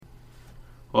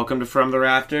Welcome to From the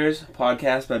Rafters, a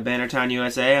podcast by Bannertown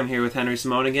USA. I'm here with Henry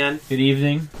Simone again. Good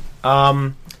evening.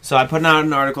 So I put out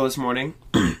an article this morning.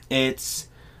 It's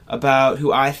about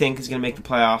who I think is going to make the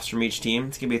playoffs from each team.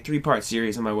 It's going to be a 3-part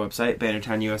series on my website,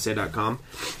 bannertownusa.com.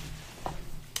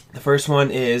 The first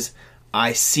one is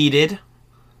I seeded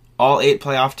all 8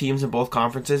 playoff teams in both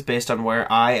conferences based on where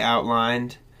I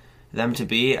outlined them to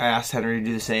be. I asked Henry to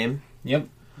do the same. Yep.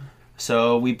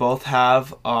 So we both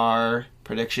have our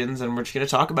predictions, and we're just going to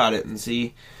talk about it and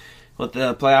see what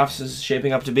the playoffs is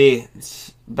shaping up to be.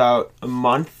 It's about a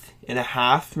month and a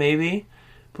half, maybe,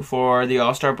 before the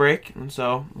All-Star break, and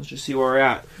so let's just see where we're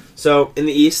at. So, in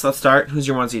the East, let's start. Who's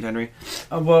your 1 seed, Henry?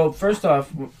 Well, first off,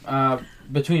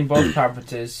 between both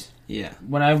conferences, Yeah.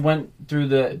 when I went through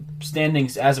the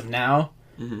standings as of now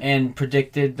and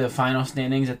predicted the final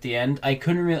standings at the end,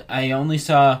 I only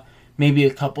saw maybe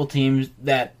a couple teams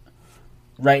that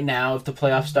right now, if the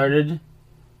playoffs started,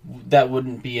 that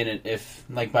wouldn't be in it if,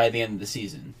 by the end of the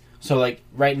season. So,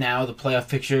 right now, the playoff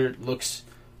picture looks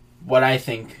what I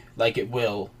think like it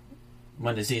will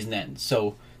when the season ends.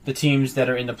 So, the teams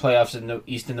that are in the playoffs in the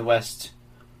East and the West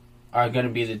are going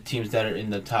to be the teams that are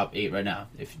in the top 8 right now.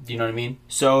 Do you know what I mean?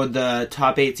 So, the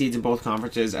top 8 seeds in both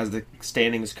conferences, as the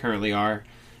standings currently are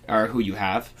who you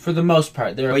have. For the most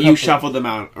part. But you shuffled them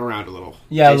around a little.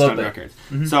 Yeah, based a little on bit. records.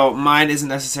 Mm-hmm. So, mine isn't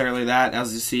necessarily that,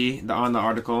 as you see on the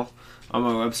article on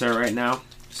my website right now.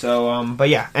 So, but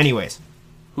yeah, anyways.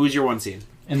 Who's your 1 seed?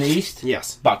 In the East?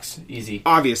 Yes. Bucks. Easy.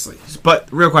 Obviously.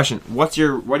 But, real question, what do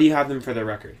you have them for their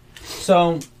record?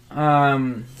 So,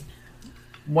 one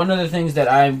of the things that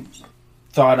I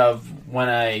thought of when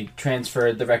I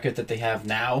transferred the record that they have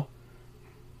now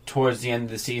towards the end of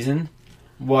the season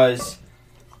was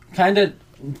kind of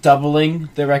doubling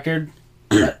the record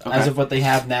as of what they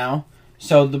have now.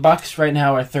 So, the Bucks right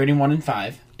now are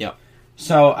 31-5. Yep.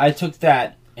 So, I took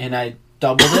that and I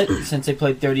doubled it since they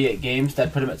played 38 games.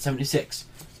 That put them at 76.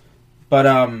 But,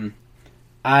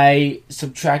 I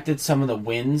subtracted some of the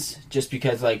wins just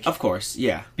because, Of course,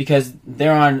 yeah. because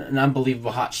they're on an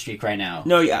unbelievable hot streak right now.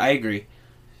 No, yeah, I agree.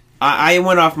 I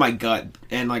went off my gut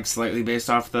and, slightly based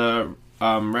off the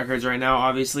records right now,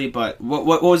 obviously, but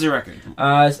what was your record?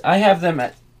 I have them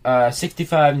at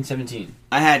 65-17.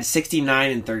 I had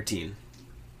 69-13.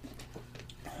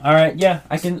 All right, yeah,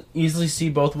 I can easily see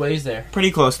both ways there.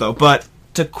 Pretty close, though. But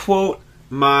to quote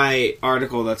my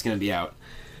article that's going to be out,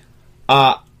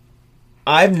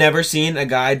 I've never seen a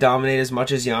guy dominate as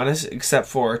much as Giannis, except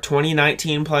for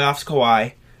 2019 playoffs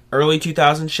Kawhi, early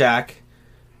 2000 Shaq,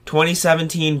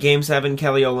 2017 Game 7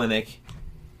 Kelly Olynyk,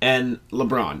 and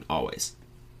LeBron always.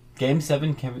 Game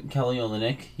 7 Kelly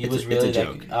Olynyk, It's a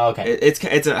joke. Oh, okay.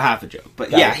 It's a half a joke. But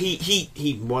Got yeah, it.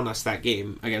 he won us that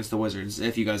game against the Wizards.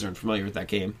 If you guys aren't familiar with that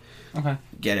game, Okay.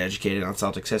 get educated on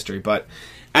Celtics history. But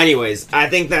anyways, I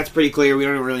think that's pretty clear. We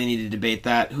don't really need to debate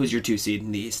that. Who's your 2 seed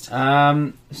in the East?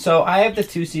 So I have the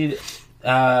 2 seed.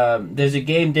 There's a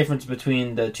game difference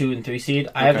between the 2 and 3 seed.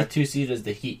 I have the 2 seed as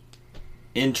the Heat.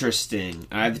 Interesting.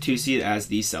 I have the 2 seed as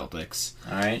the Celtics.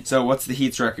 All right. So what's the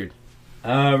Heat's record?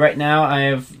 Right now, I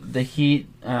have the Heat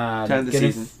Time of the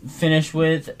season. Finish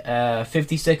with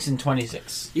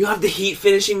 56-26. You have the Heat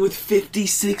finishing with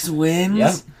 56 wins?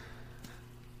 Yep.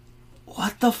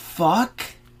 What the fuck?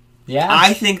 Yeah.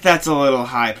 I think that's a little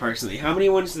high, personally. How many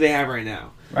wins do they have right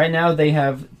now? Right now, they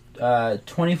have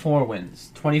 24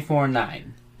 wins.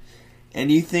 24-9.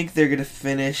 And you think they're going to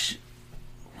finish...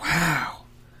 Wow.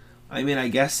 I mean, I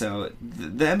guess so.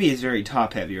 The NBA is very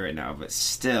top-heavy right now, but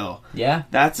still. Yeah.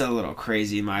 That's a little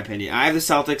crazy, in my opinion. I have the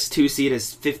Celtics 2 seed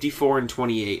as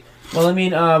 54-28. Well, I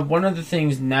mean, one of the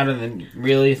things, now that I'm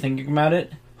really thinking about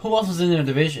it, who else is in their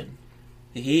division?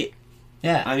 The Heat?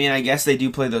 Yeah. I mean, I guess they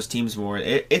do play those teams more.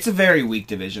 It's a very weak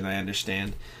division, I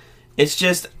understand. It's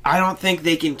just, I don't think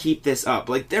they can keep this up.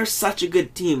 They're such a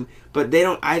good team, but they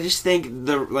don't... I just think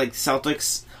the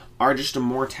Celtics are just a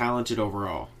more talented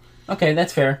overall. Okay,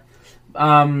 that's fair.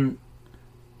 I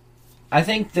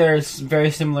think they're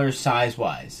very similar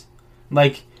size-wise.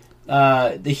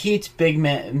 The Heat's big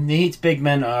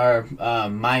men are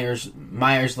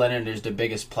Myers Leonard is the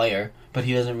biggest player, but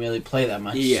he doesn't really play that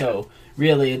much. Yeah. So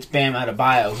really, it's Bam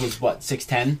Adebayo, who's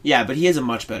 6'10". Yeah, but he is a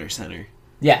much better center.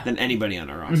 Yeah. Than anybody on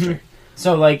our roster. Mm-hmm.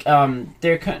 So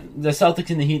they're the Celtics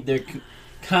and the Heat. They're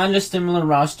kind of similar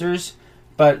rosters,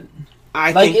 but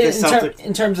I think the Celtics...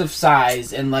 in terms of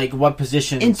size and what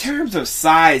positions. In terms of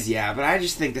size, yeah, but I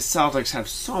just think the Celtics have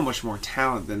so much more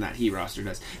talent than that Heat roster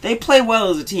does. They play well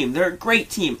as a team. They're a great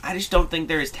team. I just don't think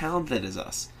they're as talented as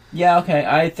us. Yeah, okay.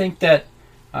 I think that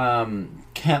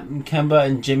Kemba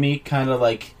and Jimmy kind of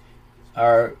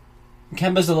are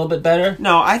Kemba's a little bit better.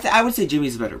 No, I would say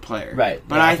Jimmy's a better player. Right.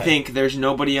 But I think there's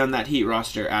nobody on that Heat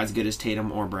roster as good as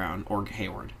Tatum or Brown or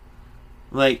Hayward.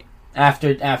 Like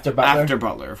after Butler. After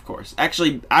Butler, of course.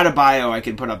 Actually, Adebayo I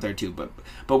could put up there too,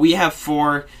 but we have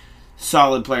 4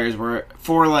 solid players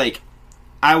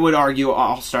I would argue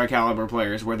all-star caliber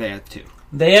players where they have 2.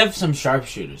 They have some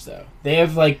sharpshooters though. They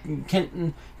have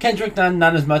Kendrick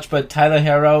not as much, but Tyler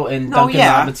Herro and Duncan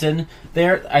Robinson.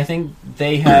 I think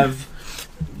they have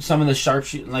some of the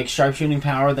sharpshooting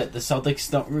power that the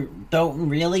Celtics don't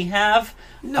really have.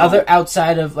 No. Other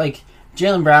outside of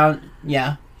Jaylen Brown,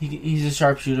 yeah, he's a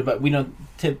sharpshooter, but we don't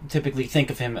typically think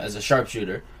of him as a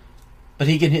sharpshooter. But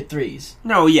he can hit threes.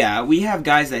 No, yeah, we have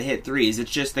guys that hit threes.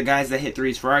 It's just the guys that hit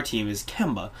threes for our team is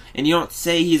Kemba. And you don't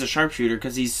say he's a sharpshooter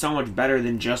because he's so much better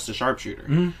than just a sharpshooter.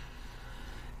 Mm-hmm.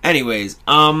 Anyways,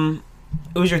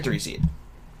 who's your 3 seed?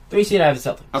 3 seed, I have the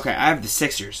Celtics. Okay, I have the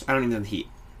Sixers. I don't even have the Heat.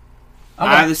 Okay.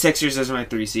 I have the Sixers as my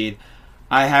 3 seed.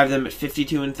 I have them at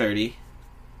 52 and 30.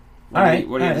 What do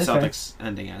you have the Celtics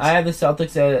ending as? I have the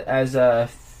Celtics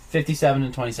as 57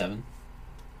 and 27.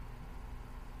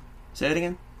 Say that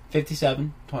again?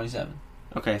 57-27.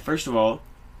 Okay, first of all,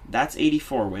 that's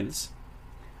 84 wins.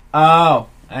 Oh,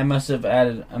 I must have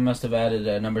added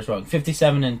numbers wrong.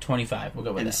 57 and 25. We'll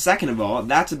go with that. And second of all,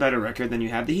 that's a better record than you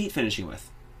have the Heat finishing with.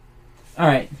 All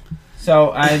right.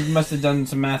 So I must have done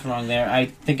some math wrong there. I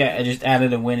think I just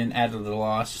added a win and added a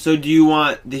loss. So do you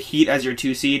want the Heat as your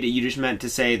 2 seed? You just meant to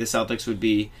say the Celtics would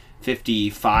be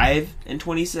 55 and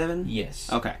 27?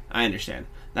 Yes. Okay, I understand.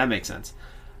 That makes sense.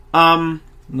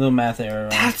 Little math error.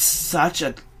 That's such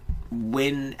a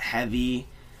win-heavy...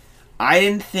 I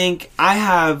didn't think... I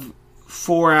have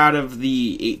 4 out of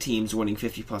the 8 teams winning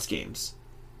 50-plus games.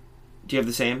 Do you have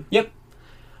the same? Yep.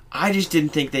 I just didn't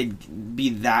think they'd be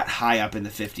that high up in the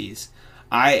 50s.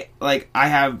 I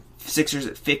have Sixers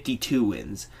at 52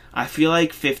 wins. I feel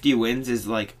like 50 wins is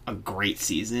a great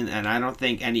season, and I don't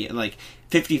think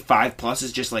 55 plus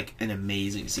is just an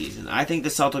amazing season. I think the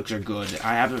Celtics are good.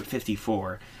 I have them at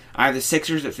 54. I have the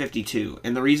Sixers at 52.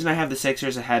 And the reason I have the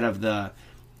Sixers ahead of the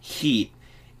Heat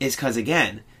is because,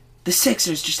 again, the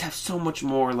Sixers just have so much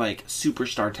more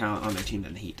superstar talent on their team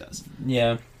than the Heat does.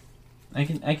 Yeah. I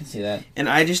can see that. And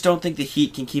I just don't think the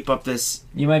Heat can keep up this...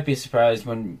 You might be surprised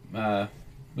when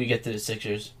we get to the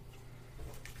Sixers.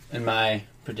 In my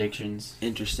predictions.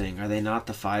 Interesting. Are they not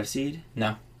the 5 seed?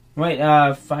 No. Wait,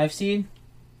 5 seed?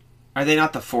 Are they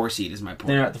not the 4 seed is my point.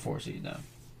 They're not the 4 seed, no.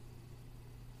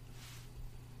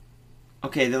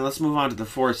 Okay, then let's move on to the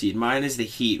 4 seed. Mine is the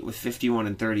Heat with 51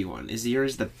 and 31. Is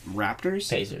yours the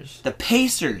Raptors? Pacers. The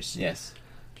Pacers? Yes.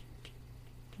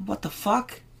 What the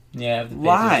fuck? Yeah, the Pacers.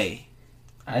 Why?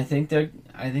 I think they're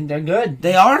good.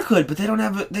 They are good, but they don't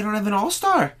have an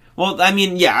all-star. Well, I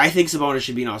mean, yeah, I think Sabonis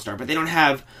should be an all-star, but they don't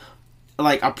have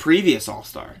a previous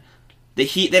all-star. The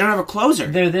Heat, they don't have a closer.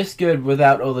 They're this good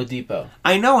without Oladipo.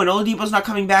 I know, and Oladipo's not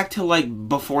coming back till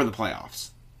before the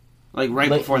playoffs.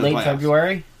 Before the playoffs. Late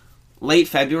February? Late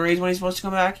February is when he's supposed to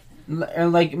come back?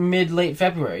 Mid-late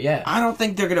February, yeah. I don't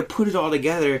think they're going to put it all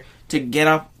together to get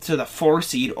up to the 4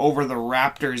 seed over the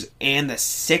Raptors and the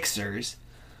Sixers.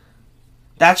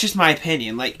 That's just my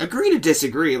opinion. Agree to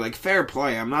disagree. Fair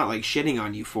play. I'm not, shitting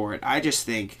on you for it. I just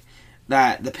think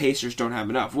that the Pacers don't have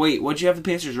enough. Wait, what'd you have the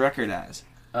Pacers record as?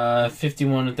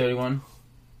 51 and 31.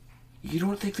 You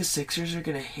don't think the Sixers are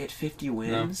going to hit 50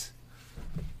 wins?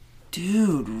 No.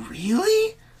 Dude,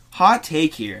 really? Hot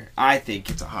take here. I think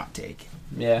it's a hot take.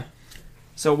 Yeah.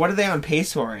 So what are they on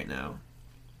pace for right now?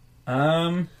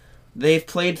 They've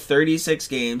played 36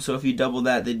 games, so if you double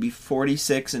that, they'd be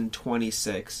 46 and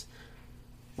 26.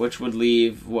 Which would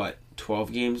leave,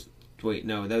 12 games? Wait,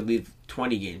 no, that would leave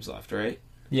 20 games left, right?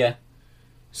 Yeah.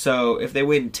 So if they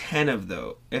win 10 of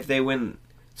those,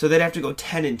 so they'd have to go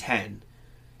 10 and 10.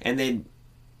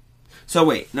 So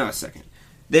wait, no, a second.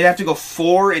 They'd have to go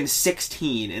 4 and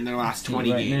 16 in their last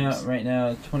 20 games. Right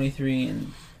now,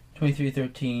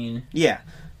 23-13. Yeah.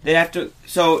 They'd have to...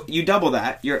 So, you double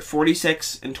that. You're at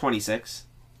 46 and 26.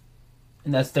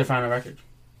 And that's their final record.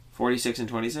 46 and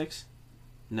 26?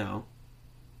 No.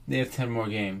 They have 10 more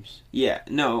games. Yeah,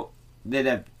 no. They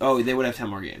would have 10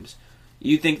 more games.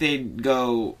 You think they'd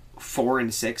go 4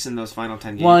 and 6 in those final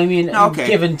 10 games? Well, I mean, okay.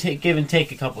 give and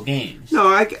take a couple games. No,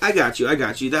 I got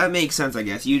you. That makes sense, I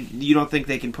guess. You don't think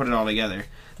they can put it all together.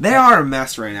 They are a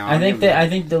mess right now. I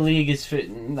think the league is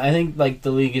the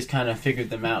league has kind of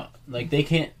figured them out. They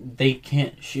can't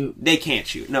shoot. They can't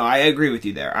shoot. No, I agree with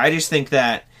you there. I just think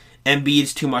that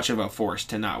Embiid's too much of a force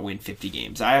to not win 50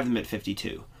 games. I have them at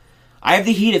 52. I have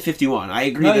the Heat at 51. I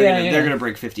agree they're going to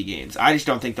break 50 games. I just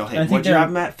don't think they'll hit. What do you have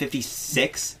them at?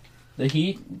 56? The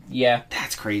Heat, yeah.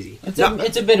 That's crazy.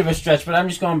 It's a bit of a stretch, but I'm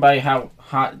just going by how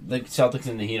hot the Celtics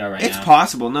and the Heat are right now. It's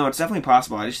possible. No, it's definitely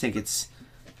possible. I just think it's...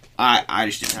 I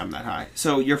just didn't have them that high.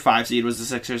 So your 5 seed was the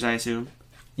Sixers, I assume?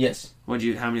 Yes. How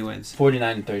many wins?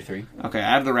 49 and 33. Okay,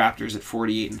 I have the Raptors at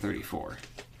 48 and 34.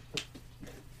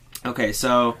 Okay,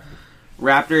 so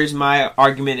Raptors, my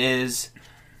argument is...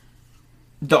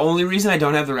 The only reason I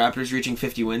don't have the Raptors reaching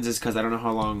 50 wins is because I don't know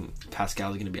how long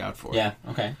Pascal is going to be out for. Yeah,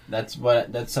 okay. That's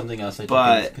something else I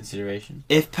took into consideration.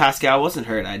 If Pascal wasn't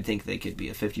hurt, I'd think they could be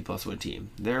a 50-plus win team.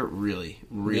 They're really,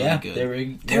 really good.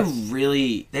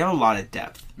 They have a lot of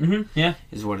depth. Mm-hmm, yeah.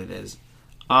 Is what it is.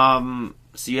 So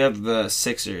you have the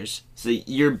Sixers. So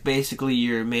your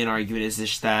main argument is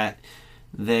just that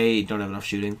they don't have enough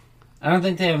shooting. I don't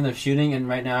think they have enough shooting, and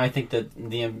right now I think that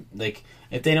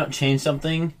if they don't change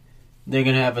something... They're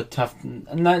gonna have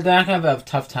they're not gonna have a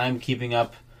tough time keeping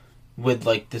up with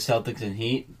the Celtics and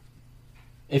Heat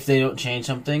if they don't change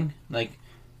something.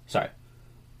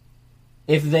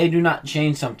 If they do not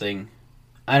change something,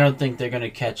 I don't think they're gonna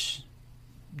catch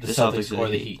the Celtics or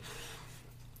the Heat.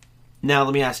 Now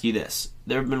let me ask you this: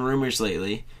 there have been rumors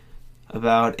lately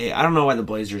about I don't know why the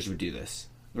Blazers would do this.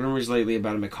 Rumors lately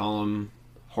about a McCollum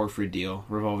Horford deal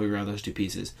revolving around those two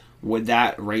pieces. Would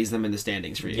that raise them in the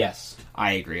standings for you? Yes.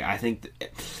 I agree. I think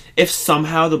if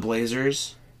somehow the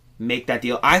Blazers make that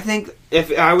deal, I think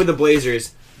if I were the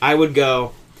Blazers, I would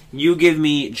go, you give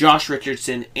me Josh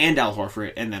Richardson and Al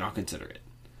Horford, and then I'll consider it.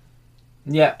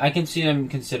 Yeah, I can see them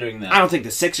considering that. I don't think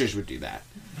the Sixers would do that.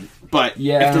 But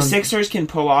if the Sixers can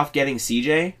pull off getting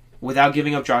CJ without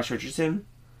giving up Josh Richardson,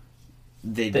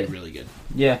 they'd be really good.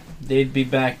 Yeah, they'd be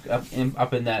back up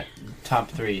in that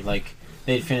top 3.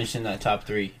 They'd finish in that top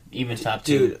 3. Even top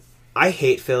 2. Dude, I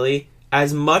hate Philly.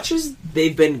 As much as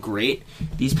they've been great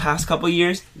these past couple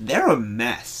years, they're a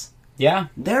mess. Yeah.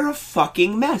 They're a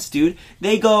fucking mess, dude.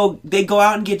 They go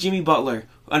out and get Jimmy Butler,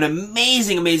 an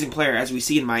amazing, amazing player, as we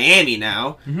see in Miami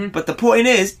now. Mm-hmm. But the point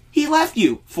is, he left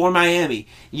you for Miami.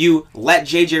 You let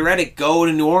J.J. Redick go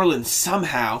to New Orleans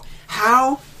somehow.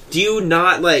 How do you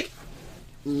not,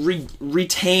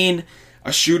 retain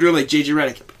a shooter like J.J.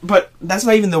 Redick? But that's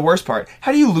not even the worst part.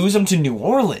 How do you lose him to New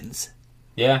Orleans?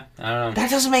 Yeah, I don't know.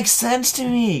 That doesn't make sense to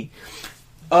me.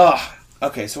 Ugh.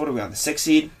 Okay, so what are we on? The 6th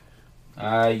seed?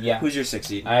 Yeah. Who's your 6th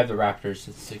seed? I have the Raptors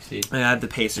at the 6th seed. I have the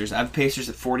Pacers. I have the Pacers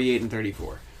at 48 and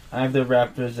 34. I have the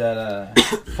Raptors at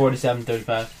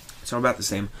 47-35. So about the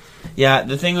same. Yeah,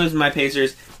 the thing was my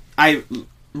Pacers, I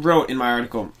wrote in my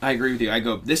article, I agree with you. I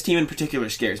go, this team in particular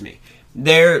scares me.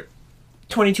 They're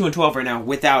 22 and 12 right now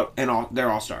without their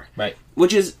all-star. Right.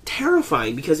 Which is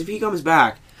terrifying because if he comes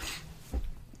back,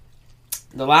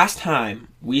 the last time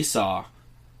we saw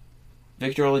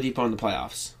Victor Oladipo in the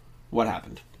playoffs, what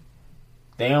happened?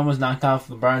 They almost knocked off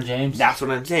LeBron James. That's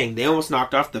what I'm saying. They almost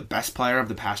knocked off the best player of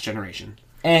the past generation.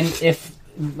 And if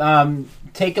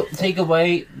take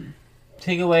away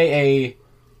a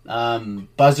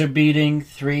buzzer-beating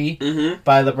 3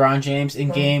 by LeBron James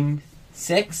in Game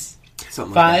 6.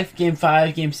 Something 5, like that. Game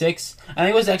 5, Game 6. I think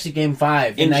it was actually Game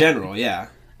 5. In general, yeah.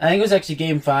 I think it was actually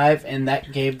Game 5, and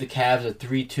that gave the Cavs a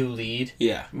 3-2 lead.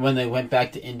 Yeah. When they went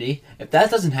back to Indy. If that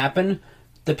doesn't happen,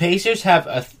 the Pacers have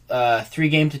a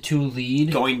 3-2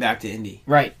 lead. Going back to Indy.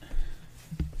 Right.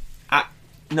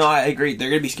 No, I agree. They're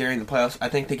going to be scary in the playoffs. I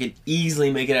think they could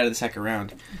easily make it out of the second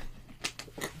round.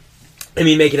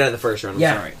 Make it out of the first round.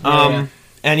 I'm sorry.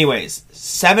 Anyways,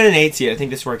 7 and 8 seed. I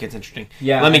think this is where it gets interesting.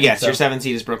 Yeah. Let me guess. So. Your 7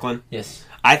 seed is Brooklyn? Yes.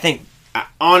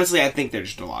 Honestly, I think they're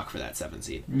just a lock for that 7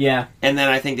 seed. Yeah. And then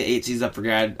I think the 8 seed's up for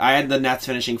grad. I had the Nets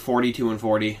finishing 42 and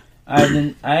 40.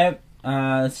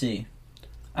 Let's see.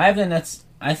 I have the Nets,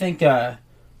 I think,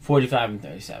 45 and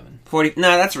 37. 40.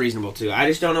 No, that's reasonable too. I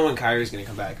just don't know when Kyrie's going to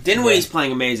come back. Dinwiddie's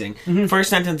playing amazing. Mm-hmm. First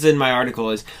sentence in my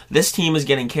article is, this team is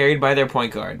getting carried by their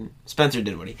point guard, Spencer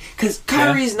Dinwiddie. Because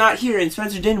Kyrie's not here and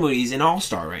Spencer Dinwiddie's an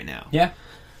all-star right now. Yeah.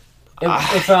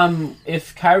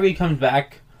 If Kyrie comes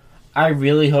back, I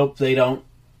really hope they don't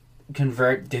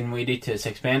convert Dinwiddie to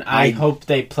 6-man. I hope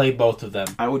they play both of them.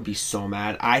 I would be so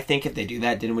mad. I think if they do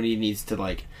that, Dinwiddie needs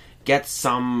to, get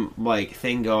some,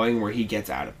 thing going where he gets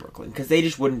out of Brooklyn. Because they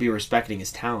just wouldn't be respecting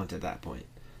his talent at that point.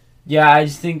 Yeah, I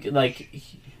just think, Lou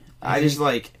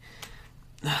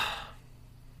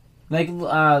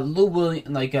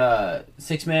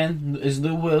 6-man. Is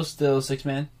Lou Will still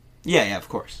 6-man? Yeah, of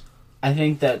course. I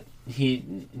think that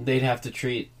they'd have to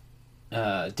treat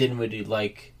Dinwiddie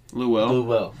like Lou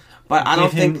Will. But I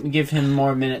don't think give him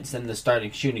more minutes than the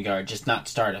starting shooting guard, just not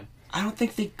start him. I don't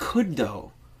think they could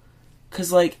though.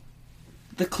 Cuz the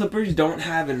Clippers don't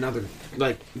have another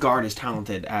guard as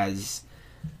talented as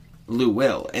Lou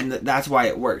Will, and that's why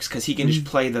it works, because he can just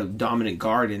play the dominant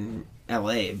guard in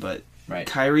LA, but Right.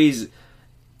 Kyrie's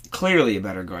clearly a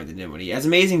better guard than Dinwiddie. As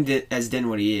amazing as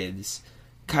Dinwiddie is,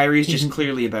 Kyrie's just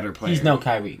clearly a better player. He's no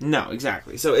Kyrie. No,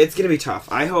 exactly. So it's going to be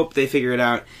tough. I hope they figure it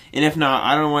out, and if not,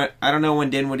 I don't know when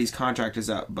Dinwiddie's contract is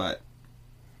up, but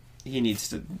he needs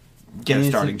to get a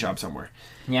starting job somewhere.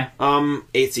 Yeah.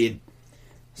 8 seed.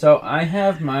 So I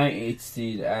have my 8th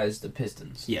seed as the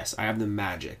Pistons. Yes, I have the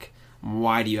Magic.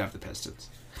 Why do you have the Pistons?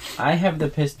 I have the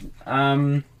Pistons.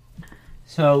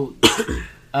 So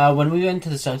when we went to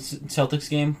the Celtics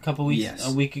game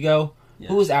a week ago,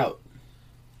 who was out?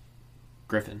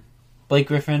 Griffin. Blake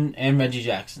Griffin and Reggie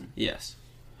Jackson. Yes.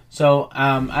 So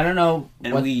I don't know.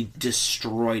 And we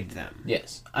destroyed them.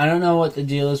 Yes. I don't know what the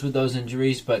deal is with those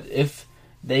injuries, but if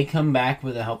they come back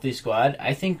with a healthy squad,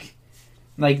 I think,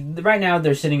 like, right now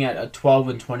they're sitting at a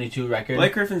 12-22 record.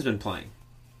 Blake Griffin's been playing.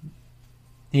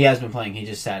 He has been playing. He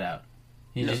just sat out.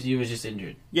 He was just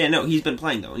injured. Yeah, no, he's been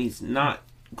playing, though, and he's not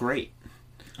great.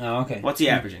 Oh, okay. What's he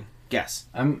averaging? Guess.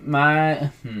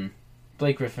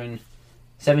 Blake Griffin,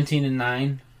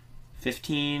 17-9.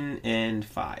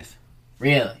 15-5.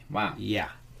 Really? Wow. Yeah.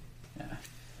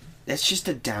 That's just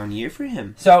a down year for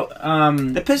him. So,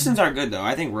 the Pistons are good, though.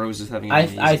 I think Rose is having.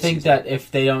 I think that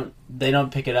if they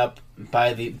don't pick it up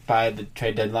by the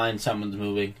trade deadline, someone's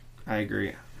moving. I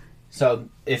agree. So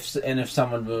if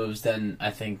someone moves, then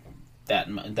I think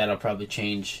that'll probably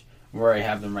change where I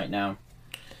have them right now.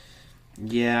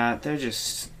 Yeah, they're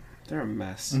a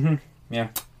mess. Mm-hmm. Yeah,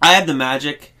 I have the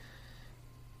Magic,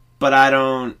 but I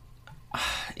don't.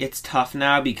 It's tough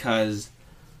now because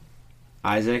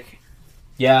Isaac.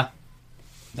 Yeah,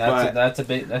 that's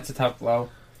a tough blow.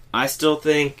 I still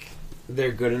think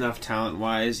they're good enough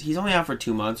talent-wise. He's only out for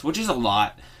 2 months, which is a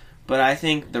lot, but I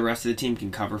think the rest of the team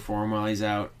can cover for him while he's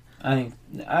out. I think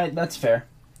that's fair.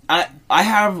 I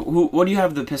have. What do you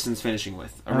have the Pistons finishing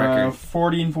with? A record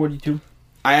 40-42.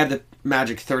 I have the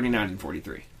Magic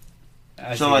 39-43.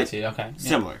 Okay,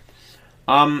 similar.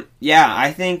 Yeah,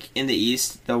 I think in the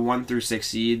East, the 1 through 6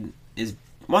 seed is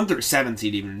 1 through 7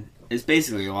 seed even is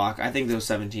basically a lock. I think those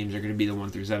 7 teams are going to be the 1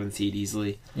 through 7 seed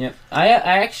easily. Yeah, I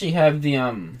actually have the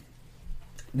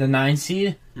 9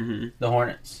 seed, the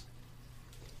Hornets.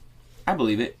 I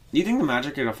believe it. Do you think the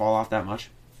Magic are going to fall off that much?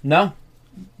 No,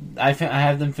 I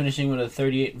have them finishing with a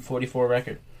 38-44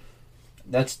 record.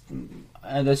 That's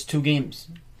 2 games.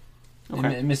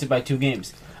 Okay. They missed it by 2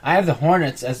 games. I have the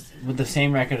Hornets with the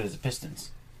same record as the Pistons.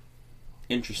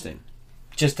 Interesting.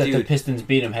 Just that the Pistons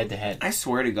beat them head to head. I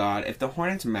swear to God, if the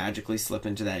Hornets magically slip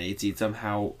into that 8 seed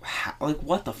somehow,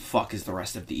 what the fuck is the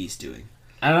rest of the East doing?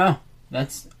 I don't know.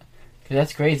 That's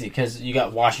crazy because you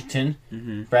got Washington,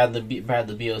 Bradley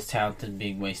Beal's talent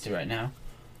being wasted right now.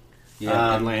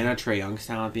 Yeah, Atlanta, Trae Young's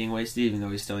talent being wasted, even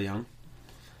though he's still young.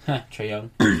 Trae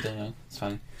Young, still young. It's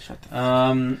fine. Shut the fuck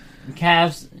up.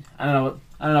 Cavs. I don't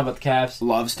know about the Cavs.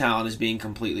 Love's talent is being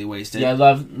completely wasted. Yeah,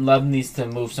 Love needs to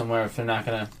move somewhere if they're not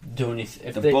gonna do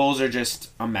anything. The Bulls are just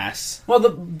a mess. Well,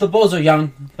 the Bulls are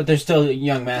young, but they're still a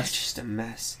young mess. It's just a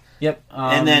mess. Yep.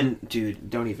 And then,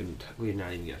 dude, we're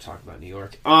not even gonna talk about New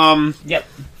York. Yep.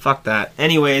 Fuck that.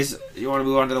 Anyways, you want to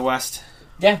move on to the West?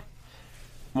 Yeah.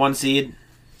 1 seed.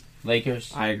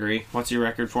 Lakers. I agree. What's your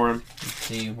record for them? Let's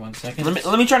see, 1 second.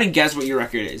 Let me try to guess what your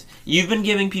record is. You've been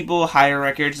giving people higher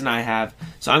records than I have,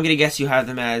 so I'm gonna guess you have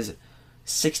them as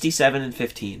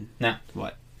 67-15. No.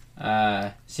 What?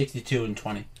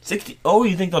 62-20. 60. Oh,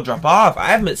 you think they'll drop off? I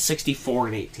have them at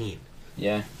 64-18.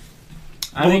 Yeah.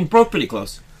 I mean, both pretty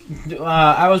close.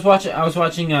 I was watching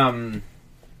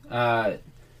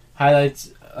highlights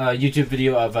YouTube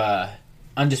video of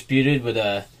Undisputed with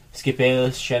Skip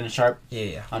Bayless, Shannon Sharp.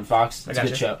 Yeah. On Fox. It's a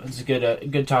good show. It's a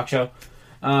good talk show.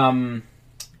 The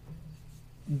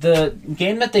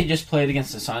game that they just played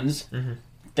against the Suns,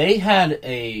 they had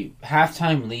a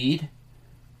halftime lead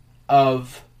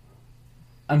of,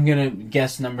 I'm gonna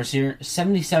guess numbers here,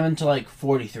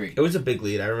 77-43. It was a big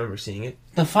lead. I remember seeing it.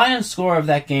 The final score of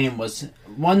that game was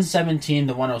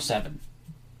 117-107.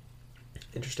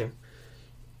 Interesting.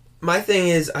 My thing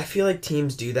is, I feel like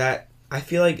teams do that. I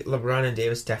feel like LeBron and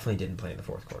Davis definitely didn't play in the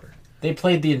fourth quarter. They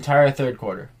played the entire third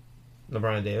quarter.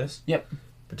 LeBron and Davis? Yep.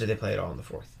 But did they play it all in the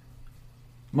fourth?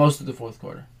 Most of the fourth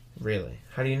quarter. Really?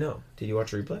 How do you know? Did you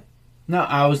watch a replay? No,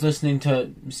 I was listening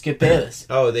to Skip Bayless.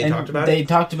 Oh, they talked about it? They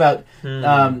talked about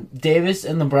Davis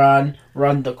and LeBron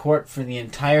run the court for the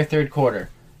entire third quarter.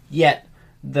 Yet,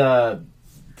 the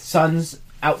Suns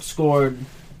outscored...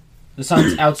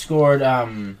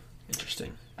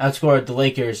 Interesting. Outscored the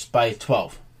Lakers by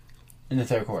 12 in the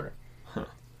third quarter. Huh.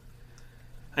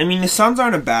 I mean, the Suns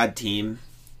aren't a bad team.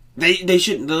 The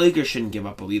Lakers shouldn't give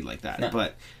up a lead like that. No.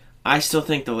 But I still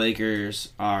think the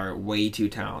Lakers are way too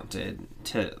talented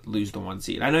to lose the 1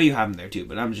 seed. I know you have them there too,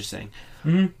 but I'm just saying.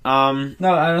 Mm-hmm.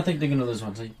 No, I don't think they're going to lose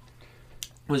 1 seed.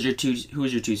 Who was your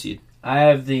 2 seed? I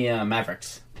have the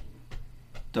Mavericks.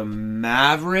 The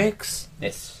Mavericks?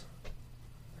 Yes.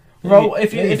 Well,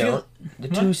 if you the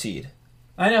 2 seed.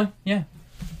 I know. Yeah.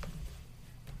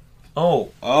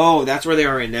 Oh, that's where they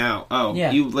are right now. Oh,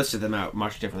 yeah. You listed them out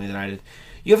much differently than I did.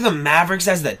 You have the Mavericks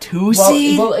as the 2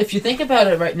 seed? Well, if you think about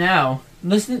it right now,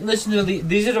 listen to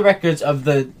these are the records of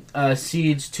the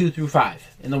seeds 2 through 5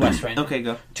 in the West right now. Okay,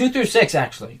 go. 2 through 6,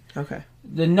 actually. Okay.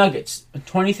 The Nuggets,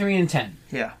 23-10.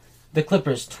 Yeah. The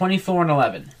Clippers,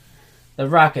 24-11. The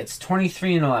Rockets,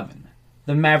 23-11.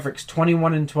 The Mavericks,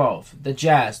 21-12. The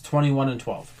Jazz,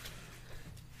 21-12.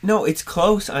 No, it's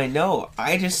close, I know.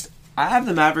 I have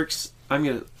the Mavericks,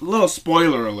 little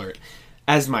spoiler alert,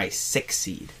 as my 6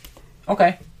 seed.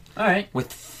 Okay. All right.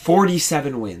 With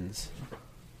 47 wins.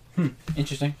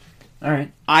 Interesting. All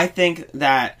right. I think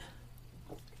that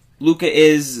Luka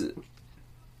is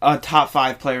a top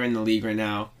 5 player in the league right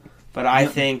now, but I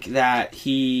think that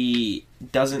he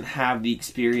doesn't have the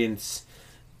experience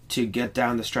to get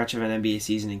down the stretch of an NBA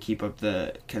season and keep up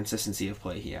the consistency of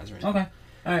play he has right now. Okay.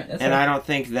 All right. And I don't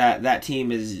think that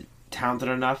team is talented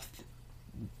enough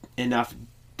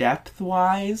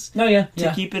depth-wise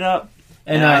to keep it up.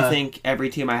 And I think every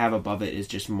team I have above it is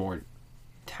just more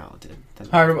talented.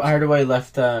 Hardaway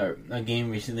left a game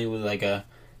recently with like a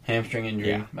hamstring injury.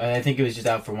 Yeah. I think it was just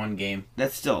out for 1 game.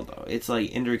 That's still, though. It's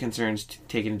like injury concerns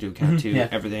taken into account, too. Yeah.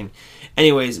 Everything.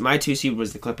 Anyways, my 2 seed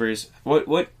was the Clippers.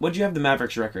 What'd you have the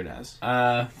Mavericks record as?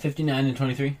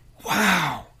 59-23.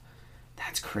 Wow.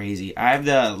 That's crazy. I have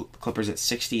the Clippers at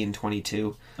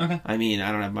 60-22. Okay. I mean,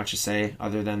 I don't have much to say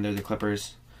other than they're the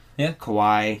Clippers. Yeah.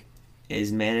 Kawhi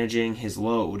is managing his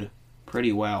load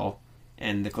pretty well,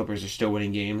 and the Clippers are still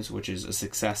winning games, which is a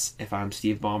success if I'm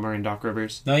Steve Ballmer and Doc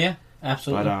Rivers. Oh, yeah.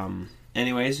 Absolutely. But,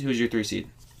 anyways, who's your 3 seed?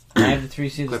 I have the 3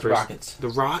 seed, the Rockets. The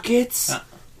Rockets?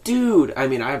 Dude, I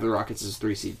mean, I have the Rockets as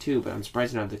 3 seed too, but I'm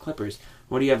surprised you don't have the Clippers.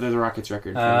 What do you have the Rockets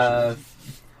record?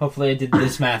 Hopefully I did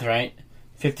this math right.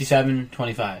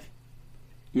 57-25.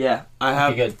 Yeah, I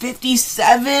have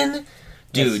 57?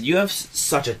 Dude, yes. You have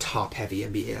such a top-heavy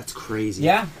NBA. That's crazy.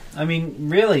 Yeah, I mean,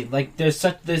 really, like there's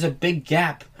a big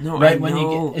gap. No, right I when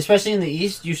know. you get, especially in the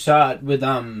East, you saw it with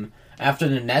after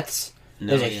the Nets.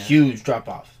 There's a huge drop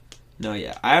off. No,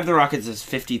 yeah, I have the Rockets as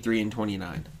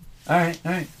 53-29. All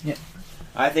right, yeah.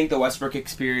 I think the Westbrook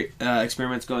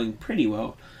experiment's going pretty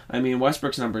well. I mean,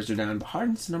 Westbrook's numbers are down, but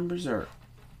Harden's numbers are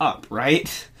up,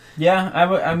 right? Yeah,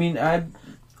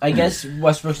 I guess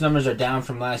Westbrook's numbers are down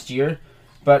from last year.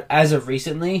 But as of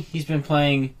recently, he's been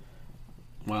playing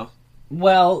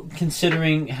well,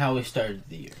 considering how he started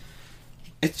the year.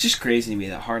 It's just crazy to me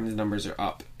that Harden's numbers are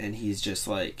up, and he's just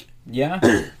like... Yeah.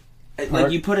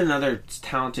 Like, you put another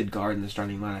talented guard in the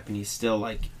starting lineup, and he's still,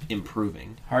 like,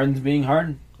 improving. Harden's being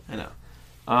Harden. I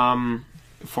know.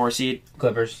 4 seed?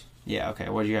 Clippers. Yeah, okay.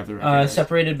 What do you have the record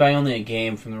separated by only a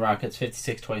game from the Rockets,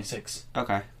 56-26.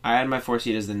 Okay. I had my 4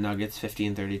 seed as the Nuggets,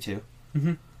 50-32.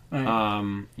 Mm-hmm.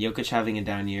 Right. Jokic having a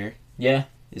down year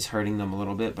is hurting them a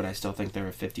little bit, but I still think they're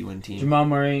a 50-win team. Jamal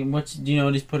Murray, do you know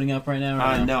what he's putting up right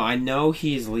now? No, I know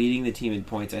he's leading the team in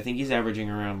points. I think he's averaging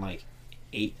around like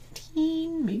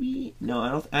 18, maybe.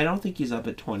 No, I don't think he's up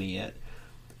at 20 yet,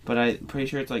 but I'm pretty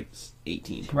sure it's like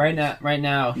 18. Points. Right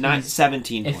now, not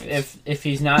 17 points. If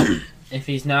he's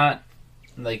not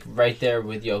like right there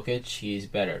with Jokic, he's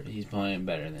better. He's playing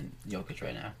better than Jokic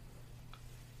right now.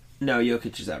 No,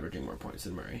 Jokic is averaging more points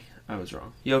than Murray. I was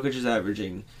wrong. Jokic is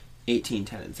averaging 18,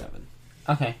 10, and 7.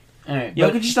 Okay. All right.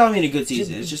 Jokic is still having a good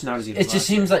season. It's just not as good as last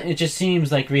year. It just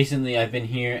seems like recently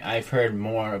I've heard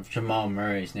more of Jamal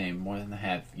Murray's name more than I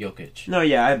have Jokic. No,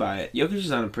 yeah, I buy it. Jokic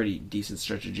is on a pretty decent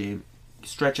stretch of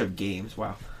games.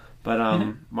 Wow. But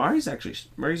Murray's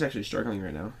actually struggling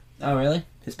right now. Oh, really?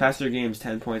 His past 3 games,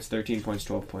 10 points, 13 points,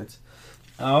 12 points.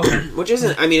 Oh, okay. Which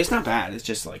isn't, I mean, it's not bad. It's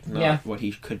just like not what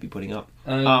he could be putting up.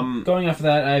 Going off of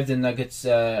that, I have the Nuggets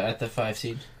at the 5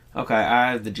 seed. Okay,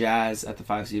 I have the Jazz at the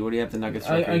 5 seed. What do you have the Nuggets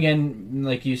record? Again,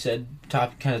 like you said,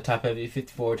 top heavy,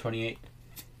 54-28.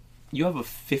 You have a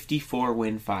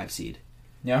 54-win 5 seed.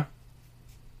 Yeah.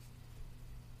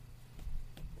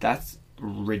 That's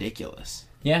ridiculous.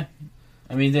 Yeah.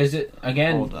 I mean, there's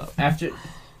again Hold up. after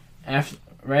the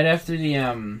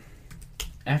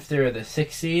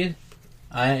 6 seed,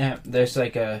 there's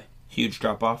like a huge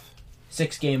drop off.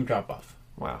 6-game drop off.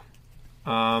 Wow.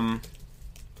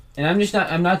 And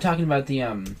I'm not talking about the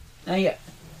I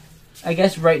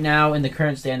guess right now in the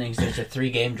current standings there's a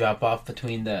 3-game drop off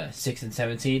between the 6 and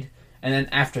 7 seed, and then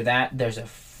after that there's a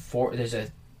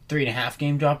 3.5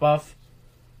 game drop off.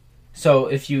 So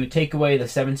if you take away the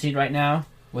 7 seed right now,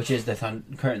 which is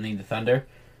currently the Thunder,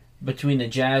 between the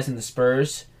Jazz and the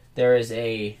Spurs, there is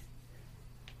a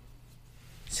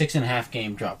 6.5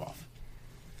 game drop off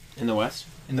In the West?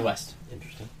 in the West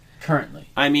Interesting. currently.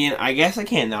 I mean, I guess I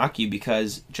can't knock you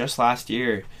because just last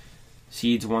year,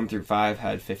 seeds 1 through 5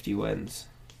 had 50 wins.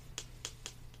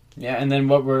 Yeah, and then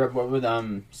what were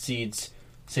seeds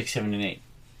 6, 7, and 8?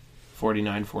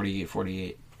 49, 48,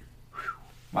 48.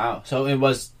 Wow, so it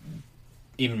was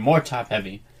even more top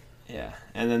heavy. Yeah,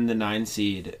 and then the 9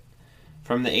 seed.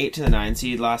 From the 8 to the 9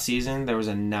 seed last season, there was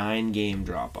a 9-game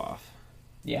drop-off.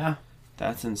 Yeah.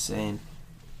 That's insane.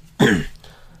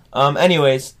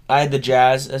 Anyways, I had the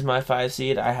Jazz as my 5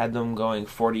 seed. I had them going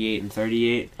 48 and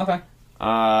 38. Okay.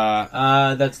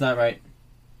 That's not right.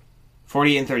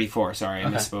 48 and 34, sorry, I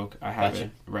Okay. misspoke. I have Gotcha.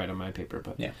 it right on my paper.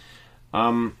 But yeah.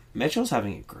 Mitchell's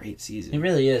having a great season. He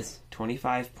really is.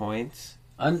 25 points.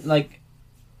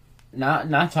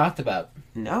 Not talked about.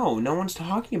 No one's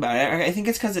talking about it. I think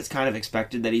it's because it's kind of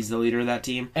expected that he's the leader of that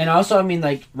team. And also, I mean,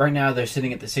 like, right now they're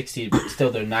sitting at the 6th seed, but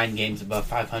still they're 9 games above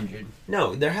 500.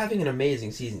 No, they're having an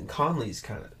amazing season. Conley's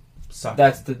kind of sucking.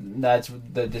 That's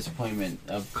the disappointment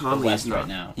of Conley's the West not, right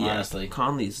now, yeah, honestly.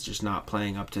 Conley's just not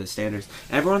playing up to the standards.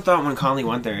 Everyone thought when Conley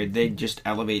went there, they'd just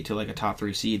elevate to like a top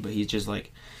 3 seed, but he's just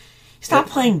like... He's not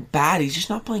playing bad, he's just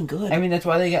not playing good. I mean, that's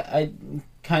why I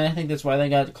kind of think that's why they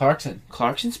got Clarkson.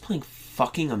 Clarkson's playing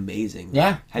fucking amazing.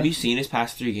 Yeah. Have you seen his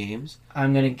past 3 games?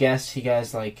 I'm going to guess he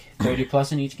has like 30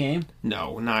 plus in each game?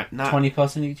 No, not 20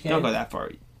 plus in each game? Don't go that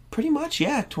far. Pretty much,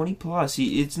 yeah, 20 plus.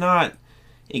 It's not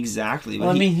exactly. But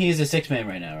Well, I mean, he's a 6-man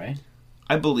right now, right?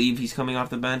 I believe he's coming off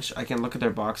the bench. I can look at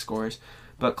their box scores.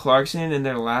 But Clarkson, in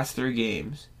their last 3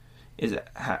 games,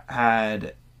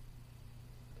 had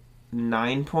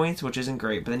 9 points, which isn't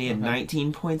great, but then he had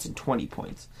 19 points and 20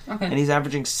 points. Okay. And he's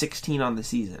averaging 16 on the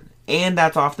season. And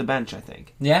that's off the bench, I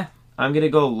think. Yeah. I'm going to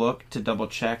go look to double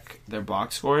check their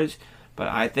box scores, but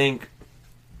I think...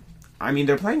 I mean,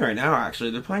 they're playing right now,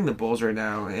 actually. They're playing the Bulls right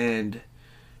now, and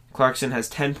Clarkson has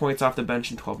 10 points off the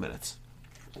bench in 12 minutes.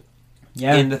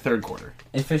 Yeah. In the third quarter.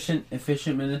 Efficient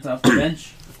minutes off the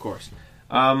bench. Of course.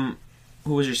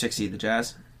 Who was your 6 seed, the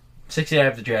Jazz? 60 out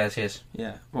of the Jazz, yes.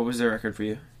 Yeah. What was their record for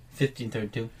you?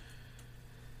 15-32.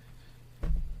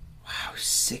 Wow,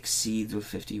 6 seeds with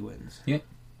 50 wins. Yep.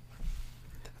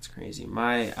 That's crazy.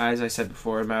 As I said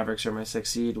before, Mavericks are my 6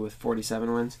 seed with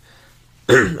 47 wins.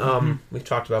 We've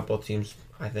talked about both teams.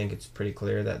 I think it's pretty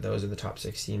clear that those are the top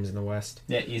 6 teams in the West.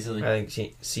 Yeah, easily. I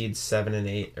think seeds 7 and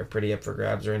 8 are pretty up for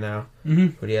grabs right now. Mm-hmm.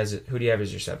 Who do you have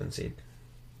as your 7 seed?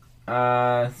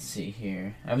 Let's see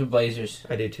here. I have the Blazers.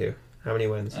 I do too. How many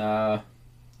wins?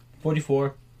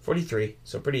 44. 43.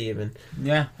 So pretty even.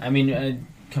 Yeah, I mean,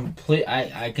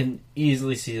 I can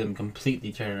easily see them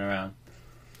completely turning around.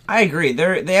 I agree.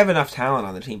 They have enough talent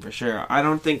on the team for sure. I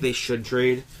don't think they should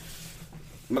trade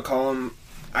McCollum.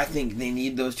 I think they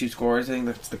need those 2 scorers. I think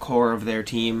that's the core of their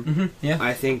team. Mm-hmm. Yeah.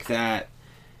 I think that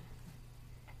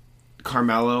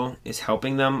Carmelo is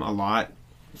helping them a lot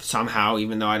somehow,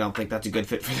 even though I don't think that's a good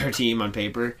fit for their team on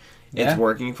paper. It's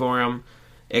working for them,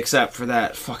 except for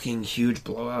that fucking huge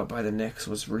blowout by the Knicks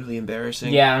was really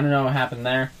embarrassing. Yeah, I don't know what happened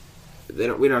there. We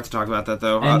don't have to talk about that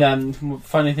though. And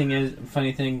funny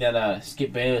thing that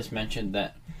Skip Bayless mentioned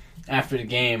that after the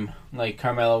game, like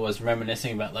Carmelo was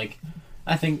reminiscing about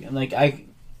I think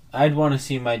I'd want to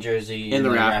see my jersey in the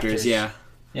Raptors. Yeah.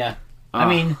 Yeah. I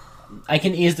mean, I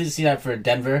can easily see that for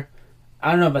Denver.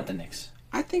 I don't know about the Knicks.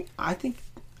 I think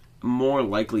more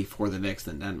likely for the Knicks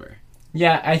than Denver.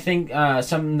 Yeah, I think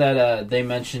something that they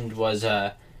mentioned was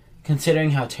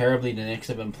considering how terribly the Knicks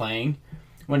have been playing.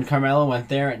 When Carmelo went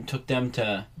there and took them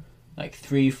to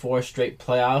 3-4 straight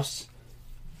playoffs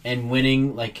and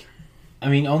winning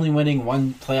only winning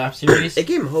 1 playoff series. It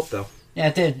gave him hope though. Yeah,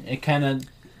 it did. It kind of...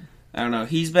 I don't know.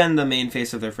 He's been the main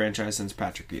face of their franchise since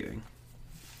Patrick Ewing.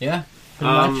 Yeah,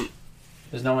 pretty much.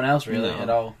 There's no one else really at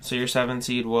all. So your 7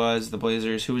 seed was the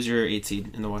Blazers. Who was your 8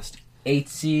 seed in the West? 8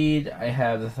 seed, I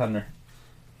have the Thunder.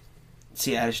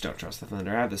 See, I just don't trust the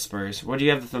Thunder. I have the Spurs. What do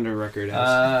you have the Thunder record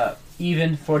as?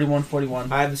 Even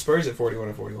 41-41. I have the Spurs at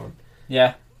 41-41.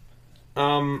 Yeah.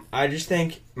 I just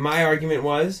think my argument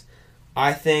was,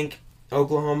 I think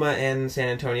Oklahoma and San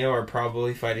Antonio are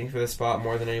probably fighting for the spot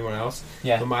more than anyone else.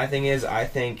 Yeah. But my thing is, I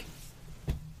think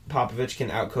Popovich can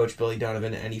outcoach Billy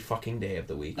Donovan any fucking day of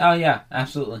the week. Oh yeah,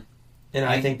 absolutely. And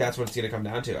I think that's what it's going to come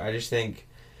down to. I just think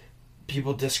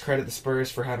people discredit the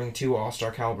Spurs for having 2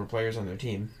 all-star caliber players on their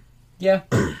team. Yeah.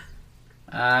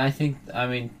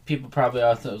 People probably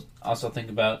also think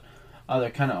about, they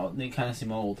kind of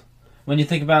seem old. When you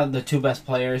think about the 2 best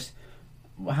players,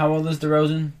 how old is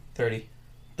DeRozan? 30.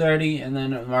 30, and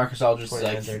then Marcus Aldridge is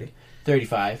like 30.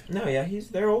 35. No, yeah,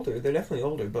 they're older. They're definitely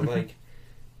older, but like,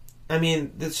 I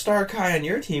mean, the star guy on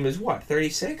your team is what,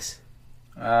 36?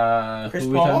 Chris Paul? Who are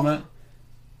we talking about?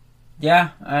 Yeah,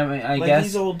 I mean, I guess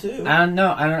he's old too. I don't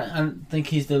know. I don't think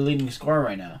he's the leading scorer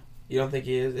right now. You don't think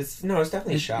he is? It's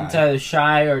definitely Shai. It's either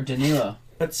Shai or Danilo.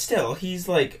 But still, he's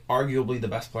like arguably the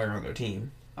best player on their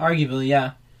team. Arguably,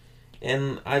 yeah.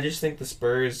 And I just think the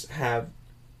Spurs have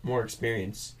more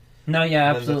experience. No, yeah,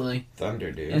 absolutely.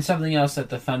 Thunder, dude. And something else that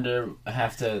the Thunder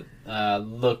have to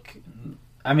look.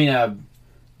 I mean,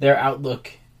 their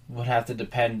outlook would have to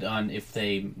depend on if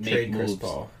they make Trade moves. Chris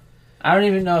Paul. I don't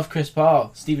even know if Chris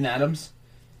Paul, Steven Adams.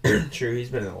 True, he's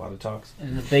been in a lot of talks.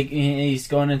 And he's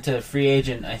going into free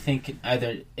agent. I think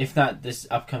either if not this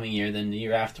upcoming year, then the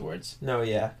year afterwards. No,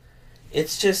 yeah,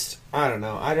 it's just I don't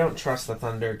know. I don't trust the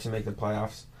Thunder to make the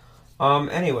playoffs.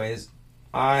 Anyways,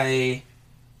 I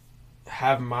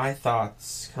have my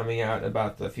thoughts coming out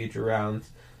about the future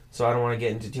rounds, so I don't want to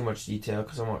get into too much detail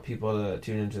because I want people to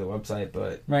tune into the website.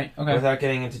 But right, okay. Without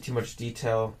getting into too much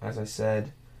detail, as I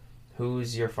said,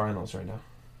 who's your finals right now?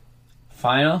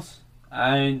 Finals?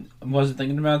 I wasn't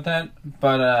thinking about that,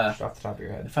 but just off the top of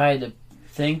your head, if I had to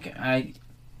think, I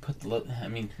put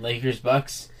Lakers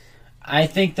Bucks. I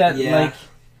think that like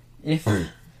if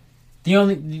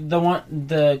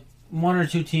the one or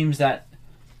two teams that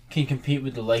can compete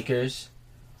with the Lakers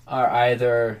are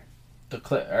either the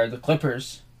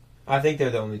Clippers. I think they're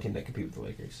the only team that compete with the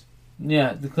Lakers.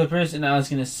 Yeah, the Clippers, and I was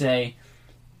gonna say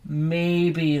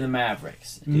maybe the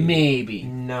Mavericks. Dude, maybe.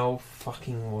 No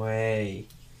fucking way.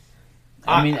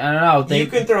 I mean, I don't know. You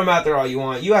can throw them out there all you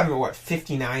want. You have them at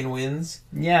 59 wins?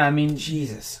 Yeah, I mean,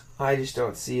 Jesus, I just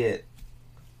don't see it.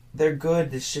 They're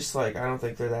good. It's just like I don't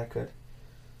think they're that good.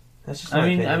 That's just my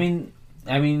opinion.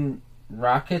 I mean,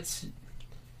 Rockets,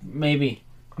 maybe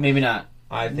not.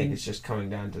 I think it's just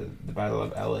coming down to the battle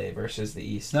of LA versus the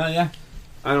East. No, yeah.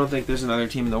 I don't think there's another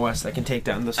team in the West that can take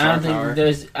down the star power.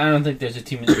 I don't think there's a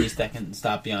team in the East that can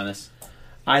stop. Be honest.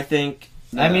 I think.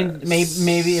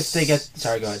 Maybe if they get.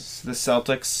 Sorry, go ahead. The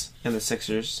Celtics and the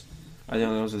Sixers are the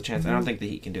only ones with a chance. I don't think the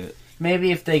Heat can do it.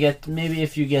 Maybe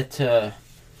if you get to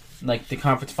like the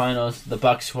conference finals, the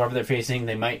Bucks, whoever they're facing,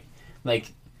 they might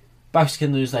Bucks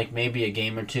can lose maybe a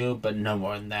game or two, but no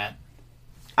more than that.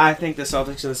 I think the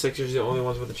Celtics and the Sixers are the only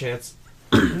ones with a chance.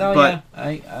 No, but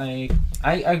yeah,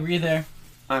 I agree there.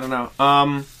 I don't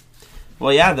know.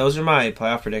 Well, yeah, those are my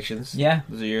playoff predictions. Yeah,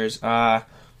 those are yours.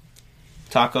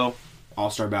 Taco,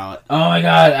 All-Star ballot. Oh my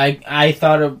god, I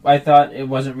thought it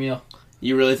wasn't real.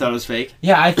 You really thought it was fake?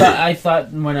 Yeah, I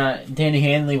thought when Danny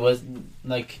Hanley was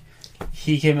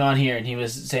he came on here and he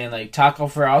was saying Taco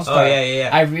for All-Star. Oh yeah.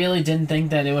 I really didn't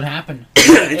think that it would happen.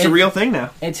 It's a real thing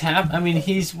now. It's I mean,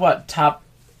 he's what, top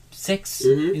 6?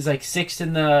 Mm-hmm. He's 6th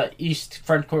in the East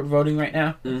front court voting right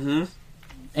now. Mm-hmm.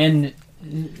 And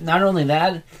not only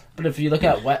that, but if you look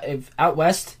at out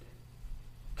west,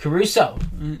 Caruso.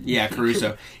 Yeah,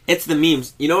 Caruso. It's the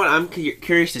memes. You know what I'm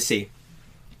curious to see?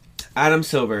 Adam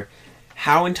Silver,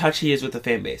 how in touch he is with the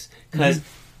fan base. Because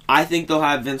I think they'll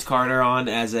have Vince Carter on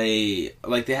as they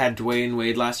had Dwayne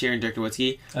Wade last year and Dirk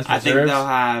Nowitzki. I think they'll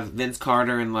have Vince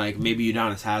Carter and maybe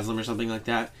Udonis Haslem or something like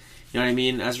that. You know what I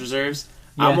mean? As reserves.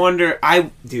 Yeah.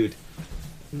 Dude,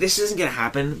 this isn't going to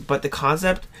happen, but the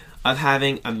concept of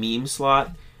having a meme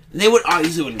slot, they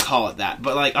obviously wouldn't call it that,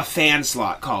 but a fan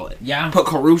slot, call it. Yeah. Put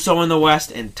Caruso in the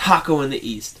West and Taco in the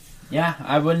East. Yeah,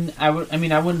 I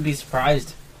wouldn't be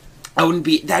surprised. That'd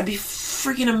be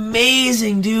freaking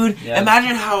amazing, dude. Yeah.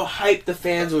 Imagine how hyped the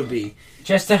fans would be.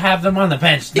 Just to have them on the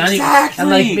bench. Exactly.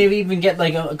 And maybe even get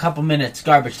a couple minutes,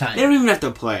 garbage time. They don't even have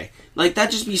to play.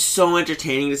 That'd just be so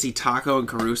entertaining to see Taco and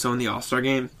Caruso in the All-Star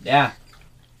game. Yeah.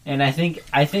 And I think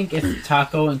if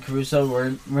Taco and Caruso were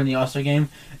in the All-Star game,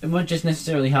 it wouldn't just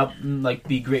necessarily help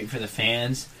be great for the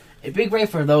fans. It'd be great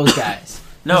for those guys.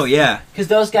 No, yeah. Because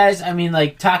those guys,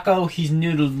 Taco, he's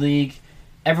new to the league.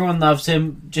 Everyone loves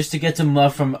him just to get some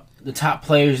love from the top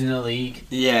players in the league.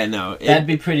 Yeah, no. That'd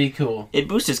be pretty cool. It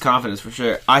boosts his confidence for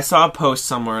sure. I saw a post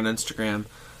somewhere on Instagram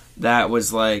that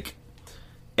was it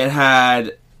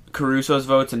had Caruso's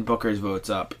votes and Booker's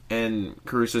votes up. And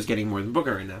Caruso's getting more than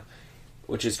Booker right now,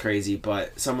 which is crazy.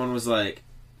 But someone was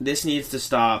this needs to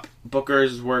stop.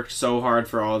 Booker's worked so hard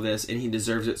for all this, and he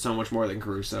deserves it so much more than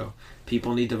Caruso.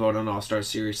 People need to vote on All-Stars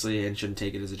seriously and shouldn't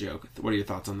take it as a joke. What are your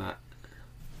thoughts on that?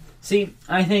 See,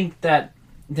 I think that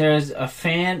there's a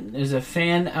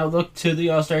fan outlook to the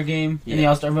All-Star game and the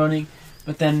All-Star voting,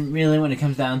 but then really when it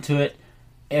comes down to it,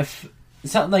 if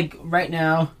something right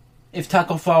now, if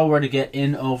Taco Fall were to get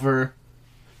in over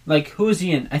Like, who is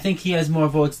he in? I think he has more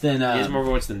votes than... he has more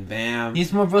votes than Bam. He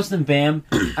has more votes than Bam.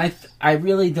 I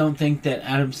really don't think that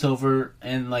Adam Silver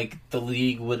and, like, the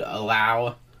league would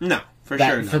allow... No, for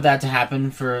that to happen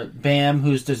for Bam,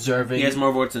 who's deserving. He has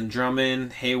more votes than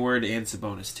Drummond, Hayward, and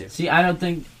Sabonis, too. See, I don't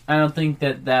think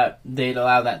that they'd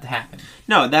allow that to happen.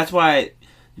 No, that's why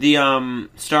the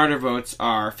starter votes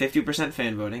are 50%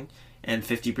 fan voting and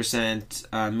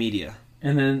 50% media.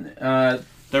 And then...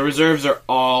 the reserves are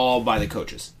all by the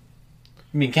coaches.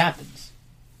 You mean captains?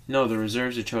 No, the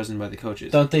reserves are chosen by the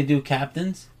coaches. Don't they do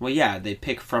captains? Well, yeah, they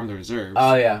pick from the reserves.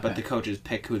 Oh, yeah. But the coaches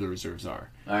pick who the reserves are.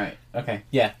 All right. Okay.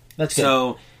 Yeah, that's good.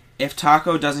 So, if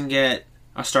Taco doesn't get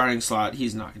a starting slot,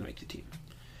 he's not going to make the team.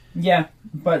 Yeah,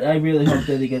 but I really hope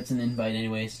that he gets an invite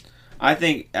anyways. I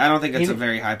don't think that's a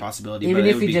very high possibility. Even but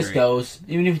if it would he be just great. goes.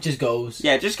 Even if it just goes.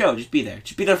 Yeah, just go. Just be there.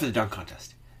 Just be there for the dunk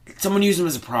contest. Someone use him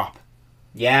as a prop.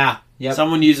 Yeah. Yep.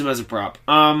 Someone use him as a prop.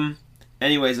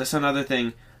 Anyways, that's another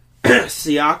thing.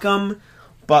 Siakam,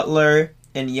 Butler,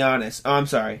 and Giannis. Oh, I'm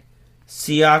sorry.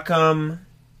 Siakam,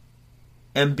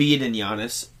 Embiid, and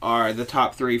Giannis are the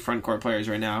top 3 front court players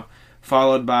right now,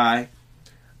 followed by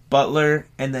Butler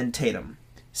and then Tatum.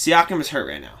 Siakam is hurt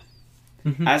right now.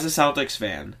 Mm-hmm. As a Celtics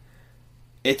fan,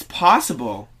 it's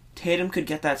possible Tatum could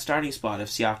get that starting spot if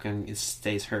Siakam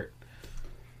stays hurt.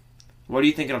 What do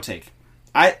you think it'll take?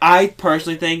 I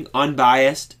personally think,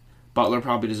 unbiased, Butler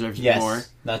probably deserves more. Yes,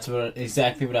 that's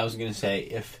exactly what I was going to say.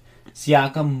 If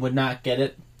Siakam would not get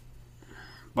it,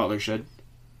 Butler should.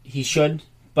 He should,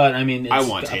 but I mean, it's I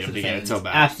want up Tatum to the to get it fans. so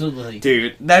bad. Absolutely.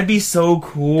 Dude, that'd be so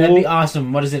cool. That'd be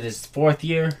awesome. What is it, his 4th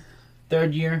year?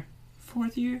 3rd year?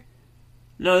 4th year?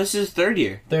 No, this is 3rd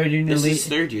year. 3rd year in the league. This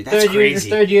is 3rd year. That's crazy. His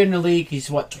 3rd year in the league.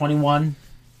 He's what, 21?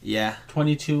 Yeah.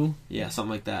 22? Yeah,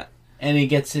 something like that. And he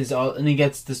gets to start in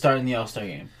the All-Star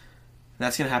game.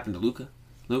 That's gonna happen to Luka.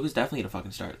 Luka's definitely gonna fucking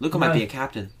start. Luka might be a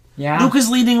captain. Yeah. Luka's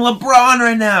leading LeBron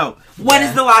right now. When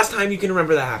is the last time you can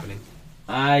remember that happening?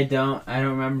 I don't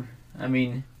remember. I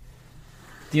mean,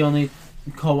 Kawhi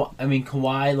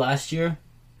last year.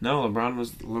 No,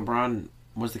 LeBron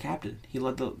was the captain. He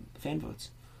led the fan votes.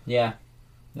 Yeah,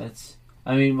 was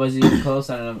he even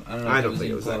close? I don't know. I don't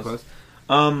think it was that close.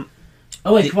 Oh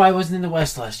wait, Kawhi wasn't in the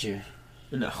West last year.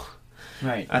 No.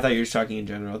 Right. I thought you were just talking in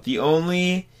general. The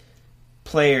only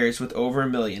players with over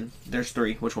 1 million. There's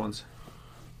 3. Which ones?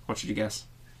 What should you guess?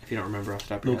 If you don't remember off the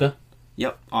top of your head. Luka.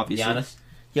 Yep, obviously. Giannis.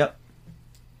 Yep.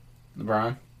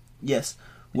 LeBron. Yes.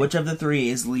 Which of the 3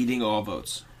 is leading all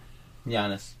votes?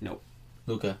 Giannis. Nope.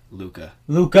 Luka.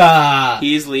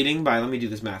 He is leading by, let me do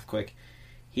this math quick.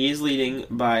 He is leading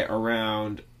by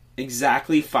around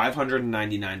exactly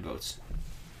 599 votes.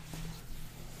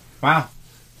 Wow.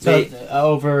 So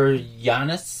over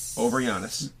Giannis? Over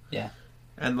Giannis. Yeah.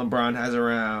 And LeBron has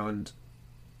around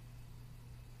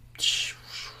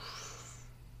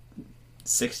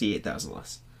 68,000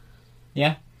 less.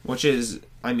 Yeah. Which is,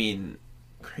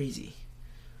 crazy.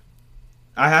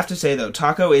 I have to say, though,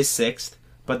 Taco is 6th,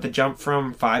 but the jump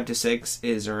from 5 to 6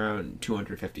 is around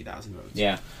 250,000 votes.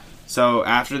 Yeah. So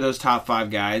after those top 5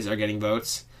 guys are getting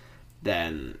votes,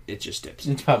 then it just dips.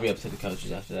 It's probably up to the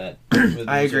coaches after that.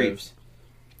 I agree.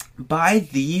 By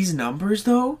these numbers,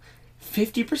 though,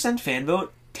 50% fan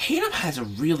vote, Tatum has a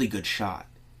really good shot.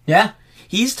 Yeah.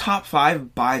 He's top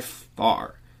 5 by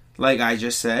far. Like I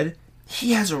just said,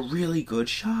 he has a really good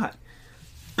shot.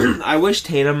 I wish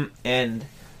Tatum and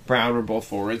Brown were both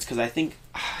forwards, because I think,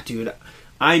 dude,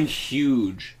 I'm a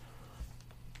huge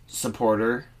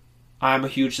supporter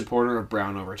of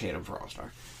Brown over Tatum for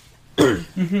All-Star.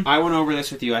 I went over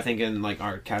this with you, I think, in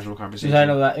our casual conversation.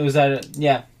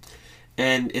 Yeah.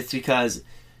 And it's because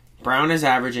Brown is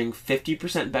averaging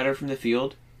 50% better from the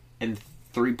field and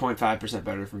 3.5%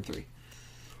 better from 3.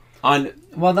 On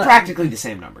practically the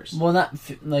same numbers. Well, not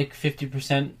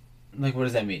 50%. What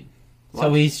does that mean? What?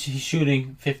 So he's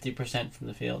shooting 50% from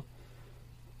the field.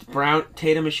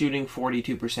 Tatum is shooting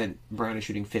 42%. Brown is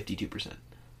shooting 52%.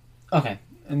 Okay.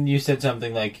 And you said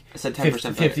something like... I said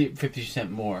 10% better. 50%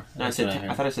 more. No, I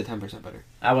thought I said 10% better.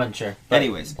 I wasn't sure. But.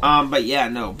 Anyways. But yeah,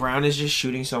 no. Brown is just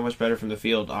shooting so much better from the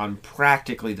field on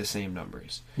practically the same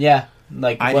numbers. Yeah.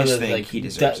 I just think he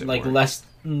deserves it more.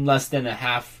 Less than a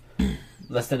half...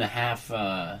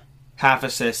 half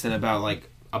assist and about,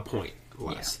 a point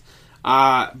less.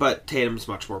 Yeah. But Tatum's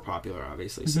much more popular,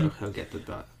 obviously, so he'll get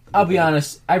the I'll be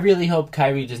honest. I really hope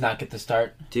Kyrie does not get the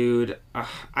start. Dude,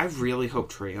 I really hope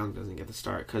Trae Young doesn't get the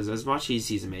start, because as much as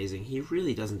he's amazing, he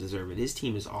really doesn't deserve it. His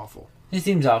team is awful. His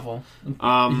team's awful.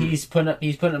 He's putting up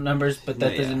numbers, but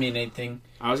that doesn't mean anything.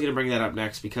 I was going to bring that up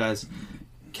next, because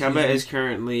Kemba is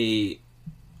currently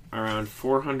around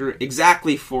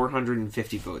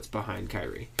 450 votes behind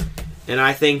Kyrie. And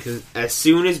I think as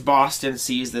soon as Boston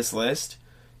sees this list,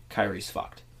 Kyrie's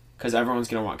fucked. Because everyone's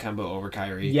going to want Kemba over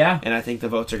Kyrie. Yeah. And I think the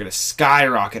votes are going to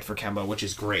skyrocket for Kemba, which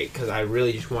is great. Because I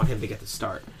really just want him to get the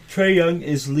start. Trae Young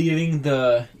is leading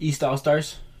the East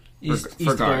All-Stars.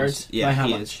 East guards. Yeah, by how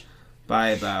he much? is. By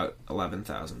about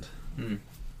 11,000.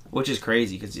 Which is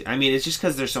crazy. Because I mean, it's just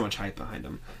because there's so much hype behind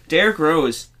him. Derrick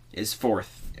Rose is 4th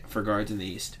for guards in the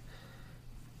East.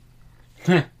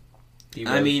 I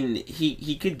mean,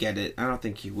 he could get it. I don't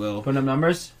think he will. Putting up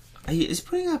numbers? He's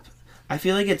putting up... I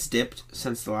feel like it's dipped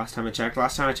since the last time I checked.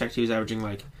 Last time I checked, he was averaging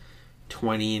like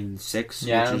 20 and 6.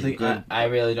 Yeah, which I don't is think. good. I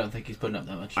really don't think he's putting up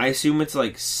that much. I assume it's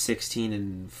like 16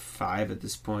 and 5 at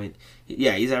this point.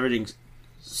 Yeah, he's averaging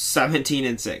 17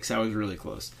 and 6. That was really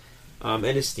close. And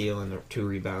a steal and 2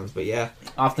 rebounds. But yeah,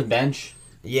 Off the bench.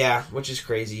 yeah, which is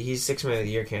crazy. He's 6th Man of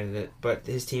the Year candidate, but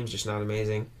his team's just not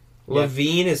amazing. Yeah.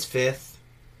 Levine is 5th.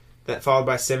 That followed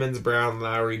by Simmons, Brown,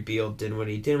 Lowry, Beal,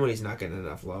 Dinwiddie. Dinwiddie's not getting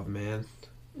enough love, man.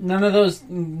 None of those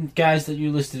guys that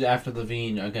you listed after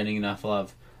Levine are getting enough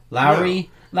love. Lowry,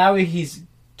 he's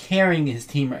carrying his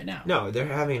team right now. No, they're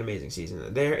having an amazing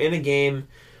season. They're in a game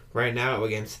right now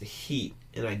against the Heat,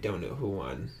 and I don't know who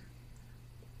won.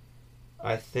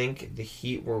 I think the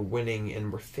Heat were winning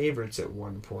and were favorites at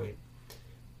one point,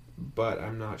 but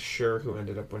I'm not sure who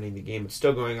ended up winning the game. It's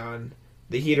still going on.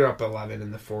 The Heat are up 11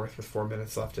 in the 4th with 4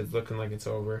 minutes left. It's looking like it's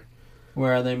over.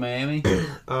 Where are they, Miami?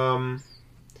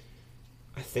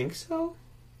 I think so.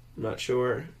 I'm not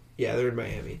sure. Yeah, they're in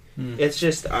Miami. Hmm. It's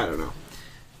just, I don't know.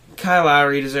 Kyle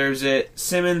Lowry deserves it.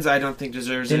 Simmons, I don't think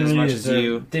deserves it as much as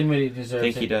you. Dinwiddie deserves it. I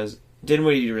think he does.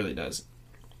 Dinwiddie really does.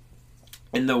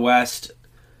 In the West,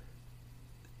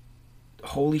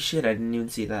 holy shit, I didn't even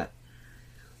see that.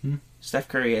 Steph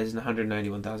Curry has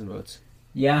 191,000 votes.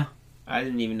 Yeah. I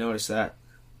didn't even notice that.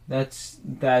 That's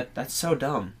so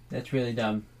dumb. That's really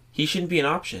dumb. He shouldn't be an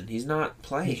option. He's not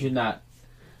playing. He should not.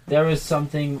 There was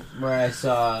something where I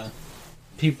saw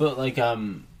people like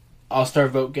all-star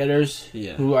vote getters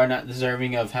who are not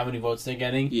deserving of how many votes they're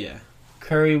getting. Yeah.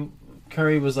 Curry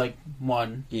was like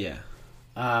 1. Yeah.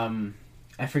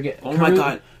 I forget. Oh my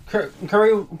god.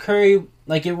 Curry,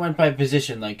 like it went by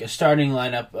position, like a starting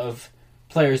lineup of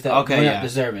players that were not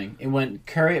deserving. It went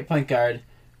Curry at point guard,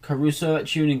 Caruso at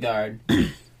shooting guard,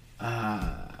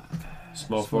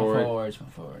 small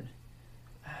forward.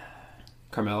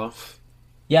 Carmelo.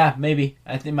 Yeah, maybe.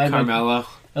 I think my Carmelo.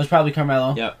 It was probably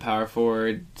Carmelo. Yep, power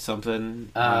forward, something.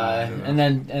 And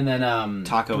then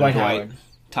Taco Dwight and Dwight. Howard.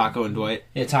 Taco and Dwight.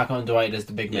 Yeah, Taco and Dwight as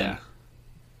the big men.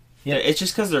 Yeah. It's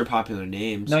just because they're popular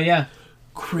names. No, yeah.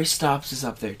 Kristaps is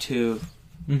up there too.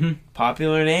 Mm-hmm.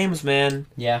 Popular names, man.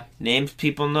 Yeah. Names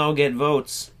people know get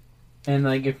votes. And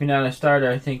like, if you're not a starter,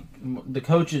 I think the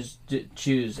coaches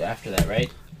choose after that,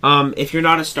 right? If you're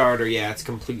not a starter, yeah, it's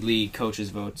completely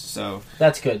coaches' votes. So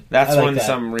that's good. That's like when that.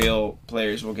 some real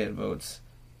players will get votes.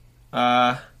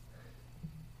 Top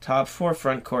 4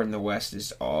 front court in the West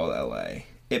is all LA.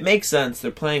 It makes sense.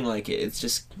 They're playing like it. It's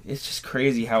just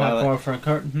crazy how top LA. 4 front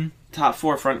court. Mm-hmm. Top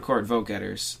 4 front court vote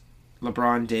getters: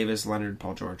 LeBron, Davis, Leonard,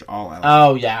 Paul George, all LA.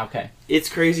 Oh yeah, okay. It's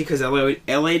crazy because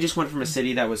LA just went from a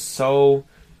city that was so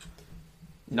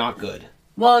not good.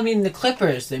 Well, I mean, the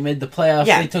Clippers, they made the playoffs.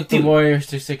 Yeah, they took the Warriors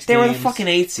to 6 They games. were the fucking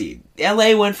 8 seed.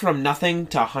 LA went from nothing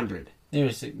to 100.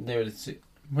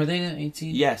 Were they the 8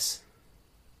 seed? Yes.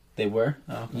 They were?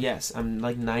 Oh, okay. Yes, I'm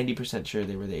like 90% sure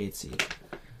they were the 8 seed.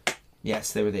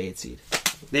 Yes, they were the 8 seed.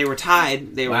 They were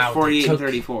tied. They were 48 and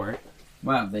 34.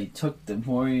 Wow, they took the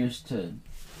Warriors to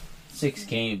 6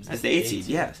 games. As the 8 seed,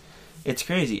 yes. It's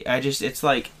crazy. It's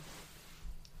like...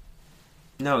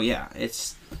 No, yeah,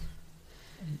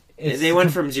 they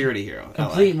went from 0 to hero.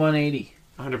 Complete LA. 180.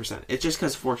 100%. It's just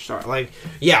because 4 stars. Like,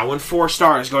 yeah, when 4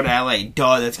 stars go to LA,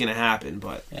 duh, that's going to happen.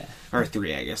 But or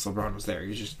 3, I guess. LeBron was there. He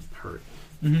was just hurt.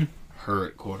 Mm-hmm.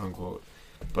 Hurt, quote unquote.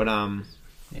 But,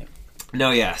 yeah. No,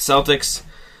 yeah. Celtics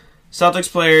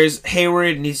players,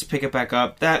 Hayward needs to pick it back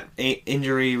up. That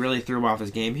injury really threw him off his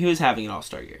game. He was having an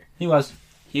all-star year. He was.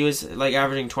 He was, like,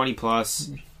 averaging 20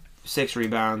 plus, 6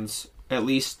 rebounds, at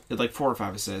least, like, 4 or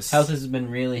 5 assists. Health has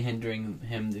been really hindering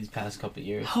him these past couple of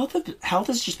years. Health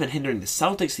has just been hindering the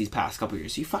Celtics these past couple of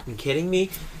years. Are you fucking kidding me?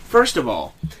 First of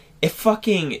all, if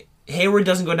fucking Hayward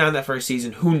doesn't go down that first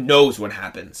season, who knows what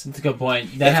happens? That's a good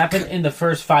point. That happened in the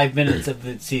first 5 minutes of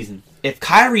the season. If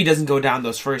Kyrie doesn't go down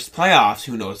those first playoffs,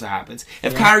 who knows what happens?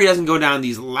 If Kyrie doesn't go down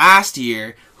these last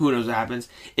year, who knows what happens?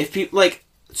 If people, like,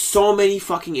 so many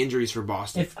fucking injuries for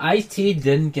Boston. If Ice-T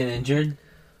didn't get injured,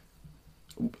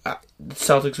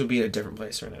 Celtics would be in a different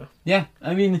place right now. Yeah,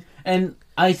 I mean, and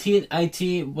IT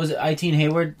was it IT and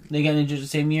Hayward? They got injured the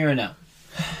same year or no?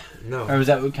 No. Or was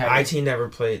that with Kyrie? IT never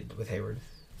played with Hayward.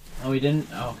 Oh, he didn't?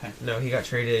 Oh, okay. No, he got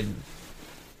traded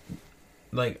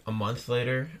like a month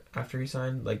later after he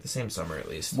signed, like the same summer at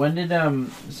least. When did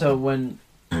so when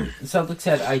Celtics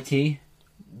had IT,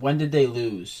 when did they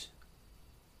lose?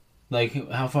 Like,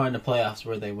 how far in the playoffs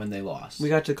were they when they lost? We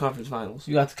got to the conference finals.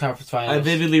 You got to the conference finals. I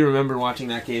vividly remember watching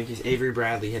that game because Avery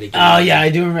Bradley hit a game. Oh yeah, I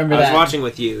do remember that. I was watching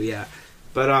with you, yeah.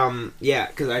 But yeah,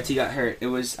 because IT got hurt. It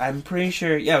was, I'm pretty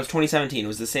sure, yeah, it was 2017. It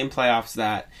was the same playoffs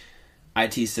that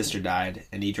IT's sister died,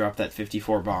 and he dropped that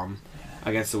 54 bomb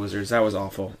against the Wizards. That was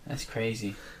awful. That's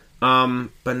crazy. But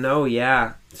no,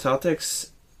 yeah,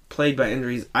 Celtics plagued by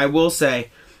injuries. I will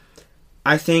say,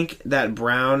 I think that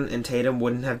Brown and Tatum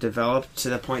wouldn't have developed to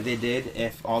the point they did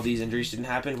if all these injuries didn't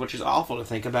happen, which is awful to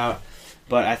think about.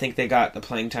 But I think they got the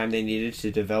playing time they needed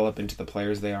to develop into the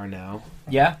players they are now.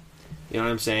 Yeah. You know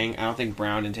what I'm saying? I don't think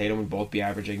Brown and Tatum would both be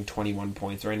averaging 21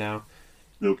 points right now.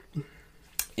 Nope.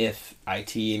 If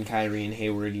IT and Kyrie and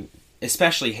Hayward,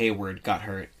 especially Hayward, got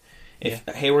hurt. If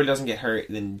Hayward doesn't get hurt,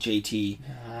 then JT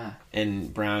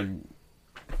and Brown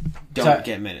don't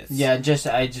get minutes. Yeah,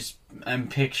 I'm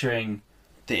picturing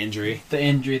the injury. The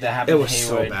injury that happened to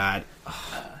Hayward. It was so bad.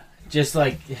 Just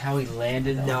like how he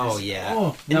landed. Oh,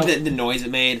 the noise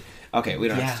it made. Okay, we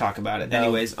don't have to talk about it. No.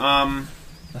 Anyways,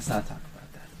 let's not talk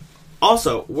about that.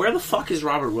 Also, where the fuck is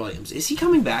Robert Williams? Is he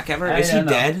coming back ever? Is he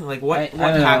dead? Like, what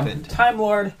happened? Time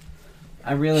Lord.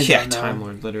 I really don't know. Time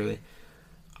Lord, literally.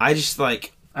 I just,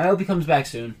 like... I hope he comes back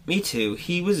soon. Me too.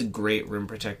 He was a great rim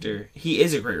protector. He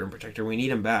is a great rim protector. We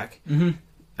need him back. Mm-hmm.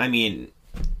 I mean,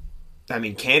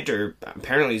 Cantor,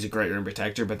 apparently he's a great rim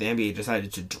protector, but the NBA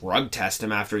decided to drug test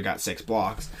him after he got 6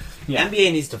 blocks. Yeah. The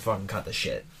NBA needs to fucking cut the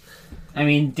shit. I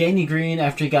mean, Danny Green,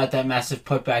 after he got that massive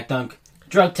putback dunk,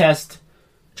 drug test.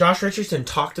 Josh Richardson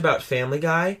talked about Family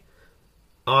Guy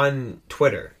on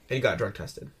Twitter, and he got drug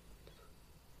tested.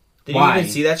 Did you even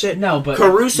see that shit? No, but...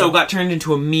 Caruso got turned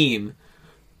into a meme.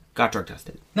 Got drug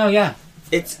tested. No, yeah.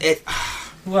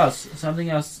 Who else? Something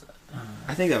else?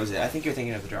 I think that was it. I think you're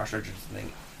thinking of the Josh Richardson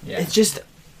thing. Yeah. It's just...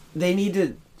 They need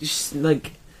to just,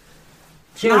 like...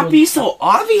 not be so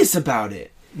obvious about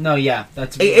it. No, yeah.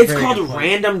 It's called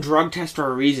random drug test for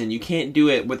a reason. You can't do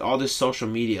it with all this social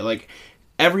media. Like,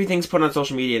 everything's put on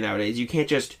social media nowadays. You can't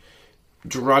just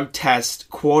drug test,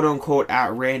 quote-unquote,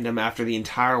 at random after the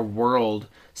entire world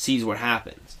sees what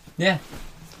happens. Yeah.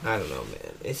 I don't know,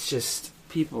 man. It's just...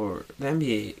 People are... The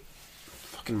NBA...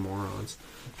 Fucking morons.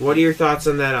 What are your thoughts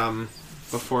on that,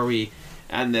 before we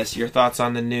end this, your thoughts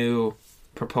on the new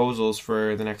proposals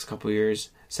for the next couple of years?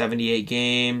 78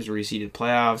 games, reseeded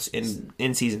playoffs,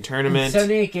 in-season tournament.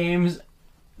 78 games,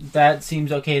 that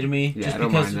seems okay to me. Yeah, just I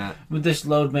don't because mind that. With this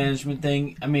load management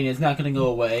thing, I mean, it's not going to go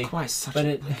away. But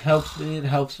it helps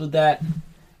with that.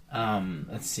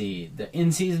 Let's see. The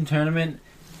in-season tournament,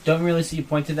 don't really see a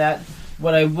point to that.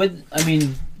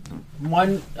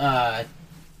 One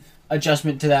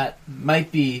adjustment to that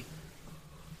might be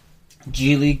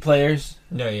G League players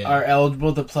are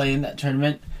eligible to play in that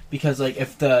tournament, because like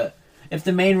if the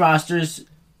main rosters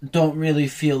don't really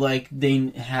feel like they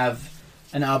have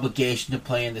an obligation to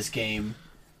play in this game,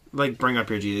 like bring up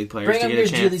your G League players.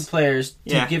 G League players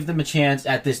to give them a chance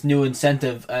at this new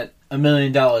incentive at $1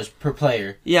 million per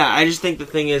player. Yeah, I just think the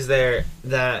thing is there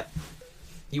that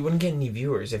you wouldn't get any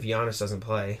viewers if Giannis doesn't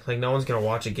play. Like, no one's going to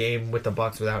watch a game with the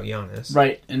Bucks without Giannis.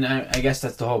 Right, and I guess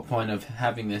that's the whole point of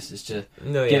having this, is to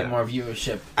get more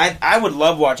viewership. I would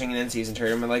love watching an in-season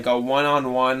tournament. Like, a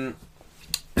one-on-one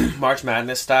March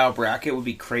Madness-style bracket would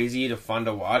be crazy to fun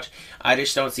to watch. I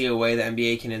just don't see a way the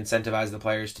NBA can incentivize the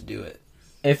players to do it.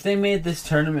 If they made this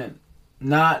tournament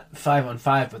not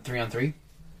 5-on-5, but 3-on-3.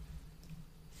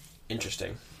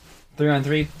 Interesting.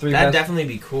 3-on-3. That'd definitely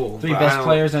be cool. 3 best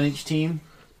players on each team.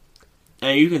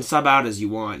 And you can sub out as you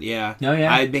want, yeah. No,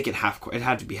 yeah. I'd make it half court. It'd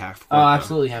have to be half court. Oh,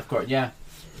 absolutely half court, yeah.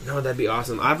 No, that'd be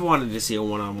awesome. I've wanted to see a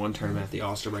one-on-one tournament at the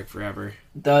All-Star break forever.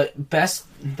 The best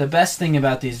thing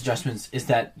about these adjustments is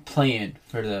that play-in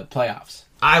for the playoffs.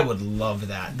 I would love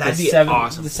that. That'd be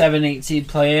awesome. The 7-8 seed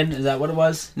play-in, is that what it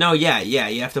was? No, yeah.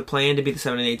 You have to play in to be the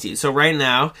 7 and 8 seed. So right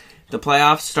now, the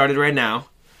playoffs started right now.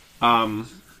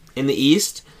 In the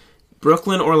East,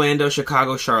 Brooklyn, Orlando,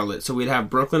 Chicago, Charlotte. So we'd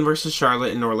have Brooklyn versus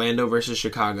Charlotte and Orlando versus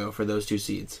Chicago for those 2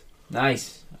 seeds.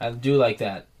 Nice. I do like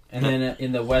that. And then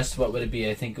in the West, what would it be?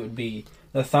 I think it would be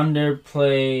the Thunder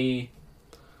play...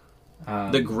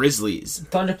 the Grizzlies.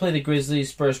 Thunder play the Grizzlies,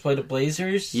 Spurs play the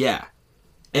Blazers. Yeah.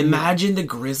 Imagine the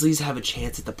Grizzlies have a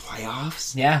chance at the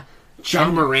playoffs. Yeah.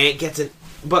 John Morant gets it.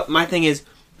 But my thing is,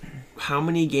 how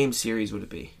many game series would it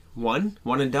be? One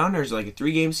and done, or is it like a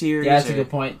 3-game series? Yeah, that's a good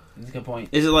point.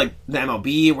 Is it like the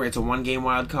MLB where it's a 1-game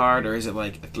wild card, or is it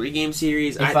like a 3-game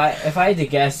series? If I had to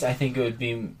guess, I think it would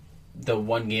be the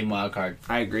 1-game wild card.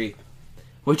 I agree.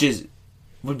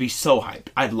 Would be so hype.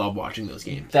 I'd love watching those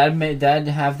games. That'd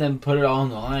have them put it all on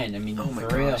the line. I mean, Oh my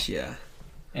for real. gosh, yeah.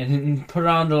 And put it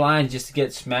on the line just to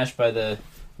get smashed by the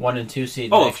 1 and 2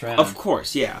 seed next round. Of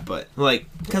course, yeah, but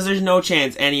because there's no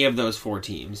chance any of those 4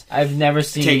 teams I've never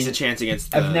seen takes a chance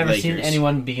against the I've never Lakers. seen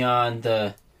anyone beyond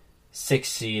the 6th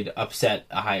seed upset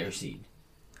a higher seed.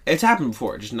 It's happened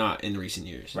before, just not in recent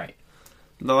years. Right.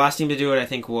 The last team to do it, I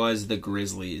think, was the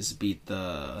Grizzlies beat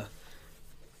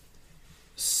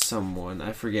someone.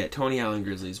 I forget. Tony Allen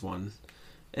Grizzlies won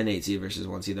an 8 seed versus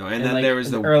 1 seed, though. And then there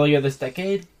was the... Earlier this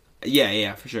decade?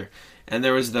 Yeah, for sure. And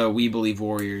there was the We Believe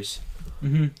Warriors.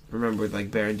 Mm-hmm. Remember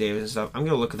with, Baron Davis and stuff. I'm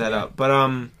going to look that up.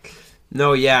 But,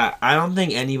 no, yeah. I don't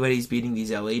think anybody's beating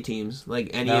these LA teams.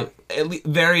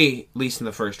 Very least in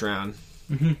the first round.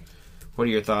 Mm-hmm. What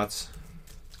are your thoughts?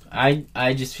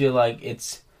 I just feel like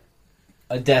it's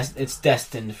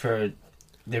destined for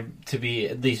there to be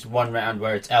at least one round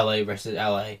where it's LA versus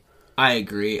LA. I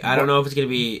agree. I don't know if it's going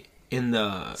to be in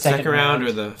the second round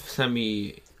or the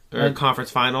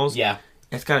conference finals. Yeah.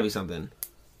 It's got to be something.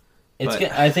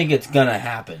 I think it's going to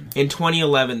happen. In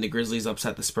 2011, the Grizzlies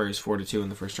upset the Spurs 4-2 in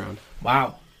the first round.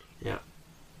 Wow. Yeah.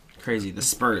 Crazy. The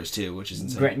Spurs, too, which is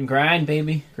insane. Grit and grind,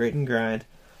 baby. Grit and grind.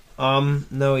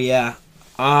 No, yeah.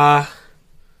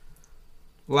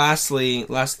 Lastly,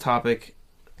 last topic.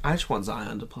 I just want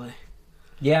Zion to play.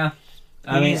 Yeah.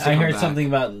 I heard something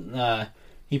about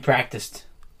he practiced.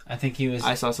 I think he was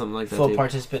I saw something like that full too.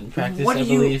 participant in practice, I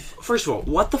believe. First of all,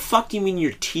 what the fuck do you mean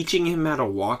you're teaching him how to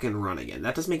walk and run again?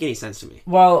 That doesn't make any sense to me.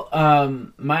 Well,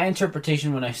 my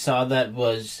interpretation when I saw that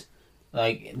was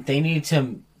they need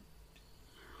to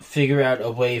figure out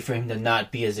a way for him to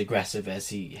not be as aggressive as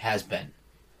he has been.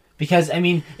 Because,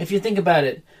 if you think about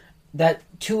it, that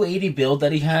 280 build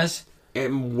that he has... It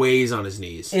weighs on his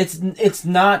knees. It's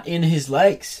not in his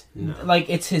legs. No.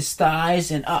 It's his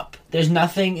thighs and up. There's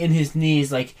nothing in his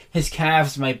knees. His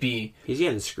calves might be... He's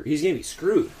getting be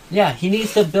screwed. Yeah, he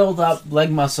needs to build up leg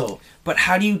muscle. But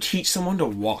how do you teach someone to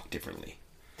walk differently?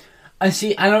 I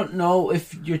don't know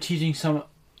if you're teaching someone...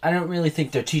 I don't really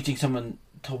think they're teaching someone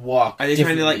to walk Are they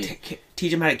differently. trying to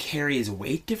teach him how to carry his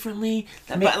weight differently?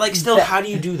 But how do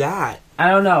you do that? I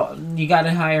don't know. You got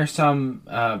to hire some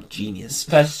genius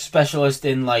specialist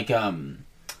in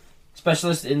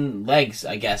specialist in legs,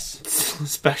 I guess.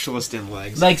 Specialist in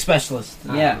legs. Leg specialist.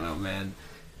 Yeah. I don't know, man.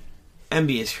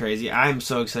 NBA is crazy. I'm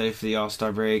so excited for the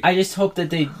All-Star break. I just hope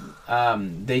that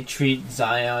they treat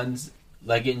Zion's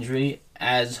leg injury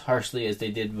as harshly as they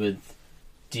did with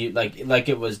like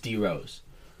it was D Rose.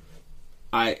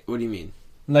 What do you mean?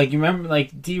 You remember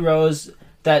D Rose,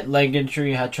 that leg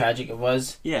injury, how tragic it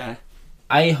was? Yeah.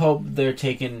 I hope they're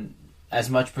taking as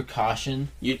much precaution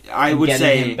I would getting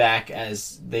say him back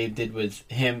as they did with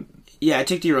him. Yeah, it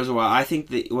took D Rose a while. I think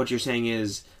that what you're saying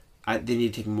is they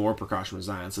need to take more precaution with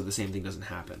Zion so the same thing doesn't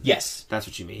happen. Yes. That's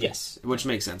what you mean. Yes. Which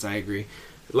makes sense. I agree.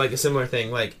 A similar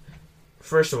thing.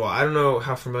 First of all, I don't know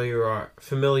how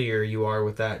familiar you are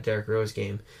with that Derrick Rose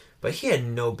game. But he had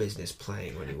no business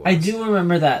playing when he was. I do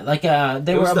remember that.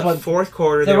 They were up fourth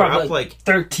quarter. They were up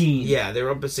 13. Yeah, they were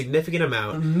up a significant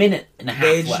amount. A minute and a half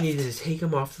They just left. needed to take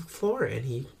him off the floor,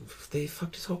 and they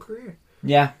fucked his whole career.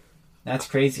 Yeah, that's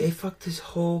crazy. They fucked his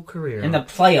whole career. In the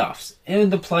playoffs,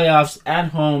 at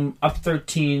home, up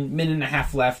 13, minute and a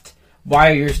half left. Why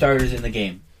are your starters in the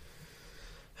game?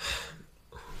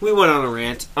 We went on a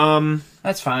rant.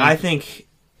 That's fine. I think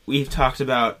we've talked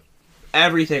about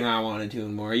everything I wanted to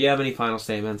and more. You have any final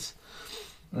statements?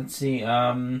 Let's see.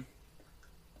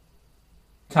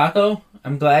 Taco,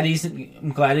 I'm glad he's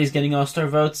getting All-Star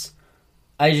votes.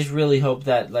 I just really hope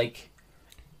that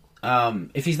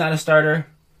if he's not a starter,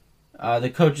 the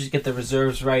coaches get the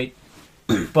reserves right.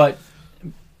 But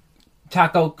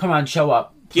Taco, come on, show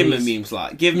up. Please. Give him a meme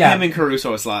slot. Give him and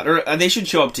Caruso a slot, or they should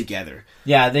show up together.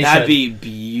 Yeah, That'd be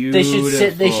beautiful.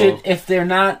 They should. If they're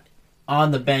not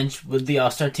on the bench with the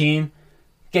All-Star team,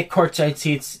 get courtside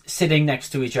seats sitting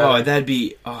next to each other. Oh, that'd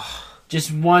be...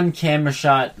 Just one camera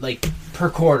shot, per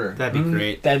quarter. That'd be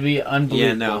great. That'd be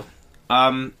unbelievable.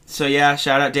 Yeah, no. So, yeah,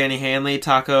 shout out Danny Hanley,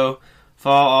 Taco,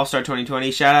 Fall All-Star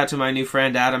 2020. Shout out to my new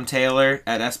friend Adam Taylor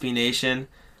at SB Nation.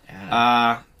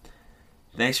 Yeah.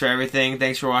 Thanks for everything.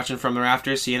 Thanks for watching From the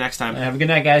Rafters. See you next time. Have a good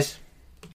night, guys.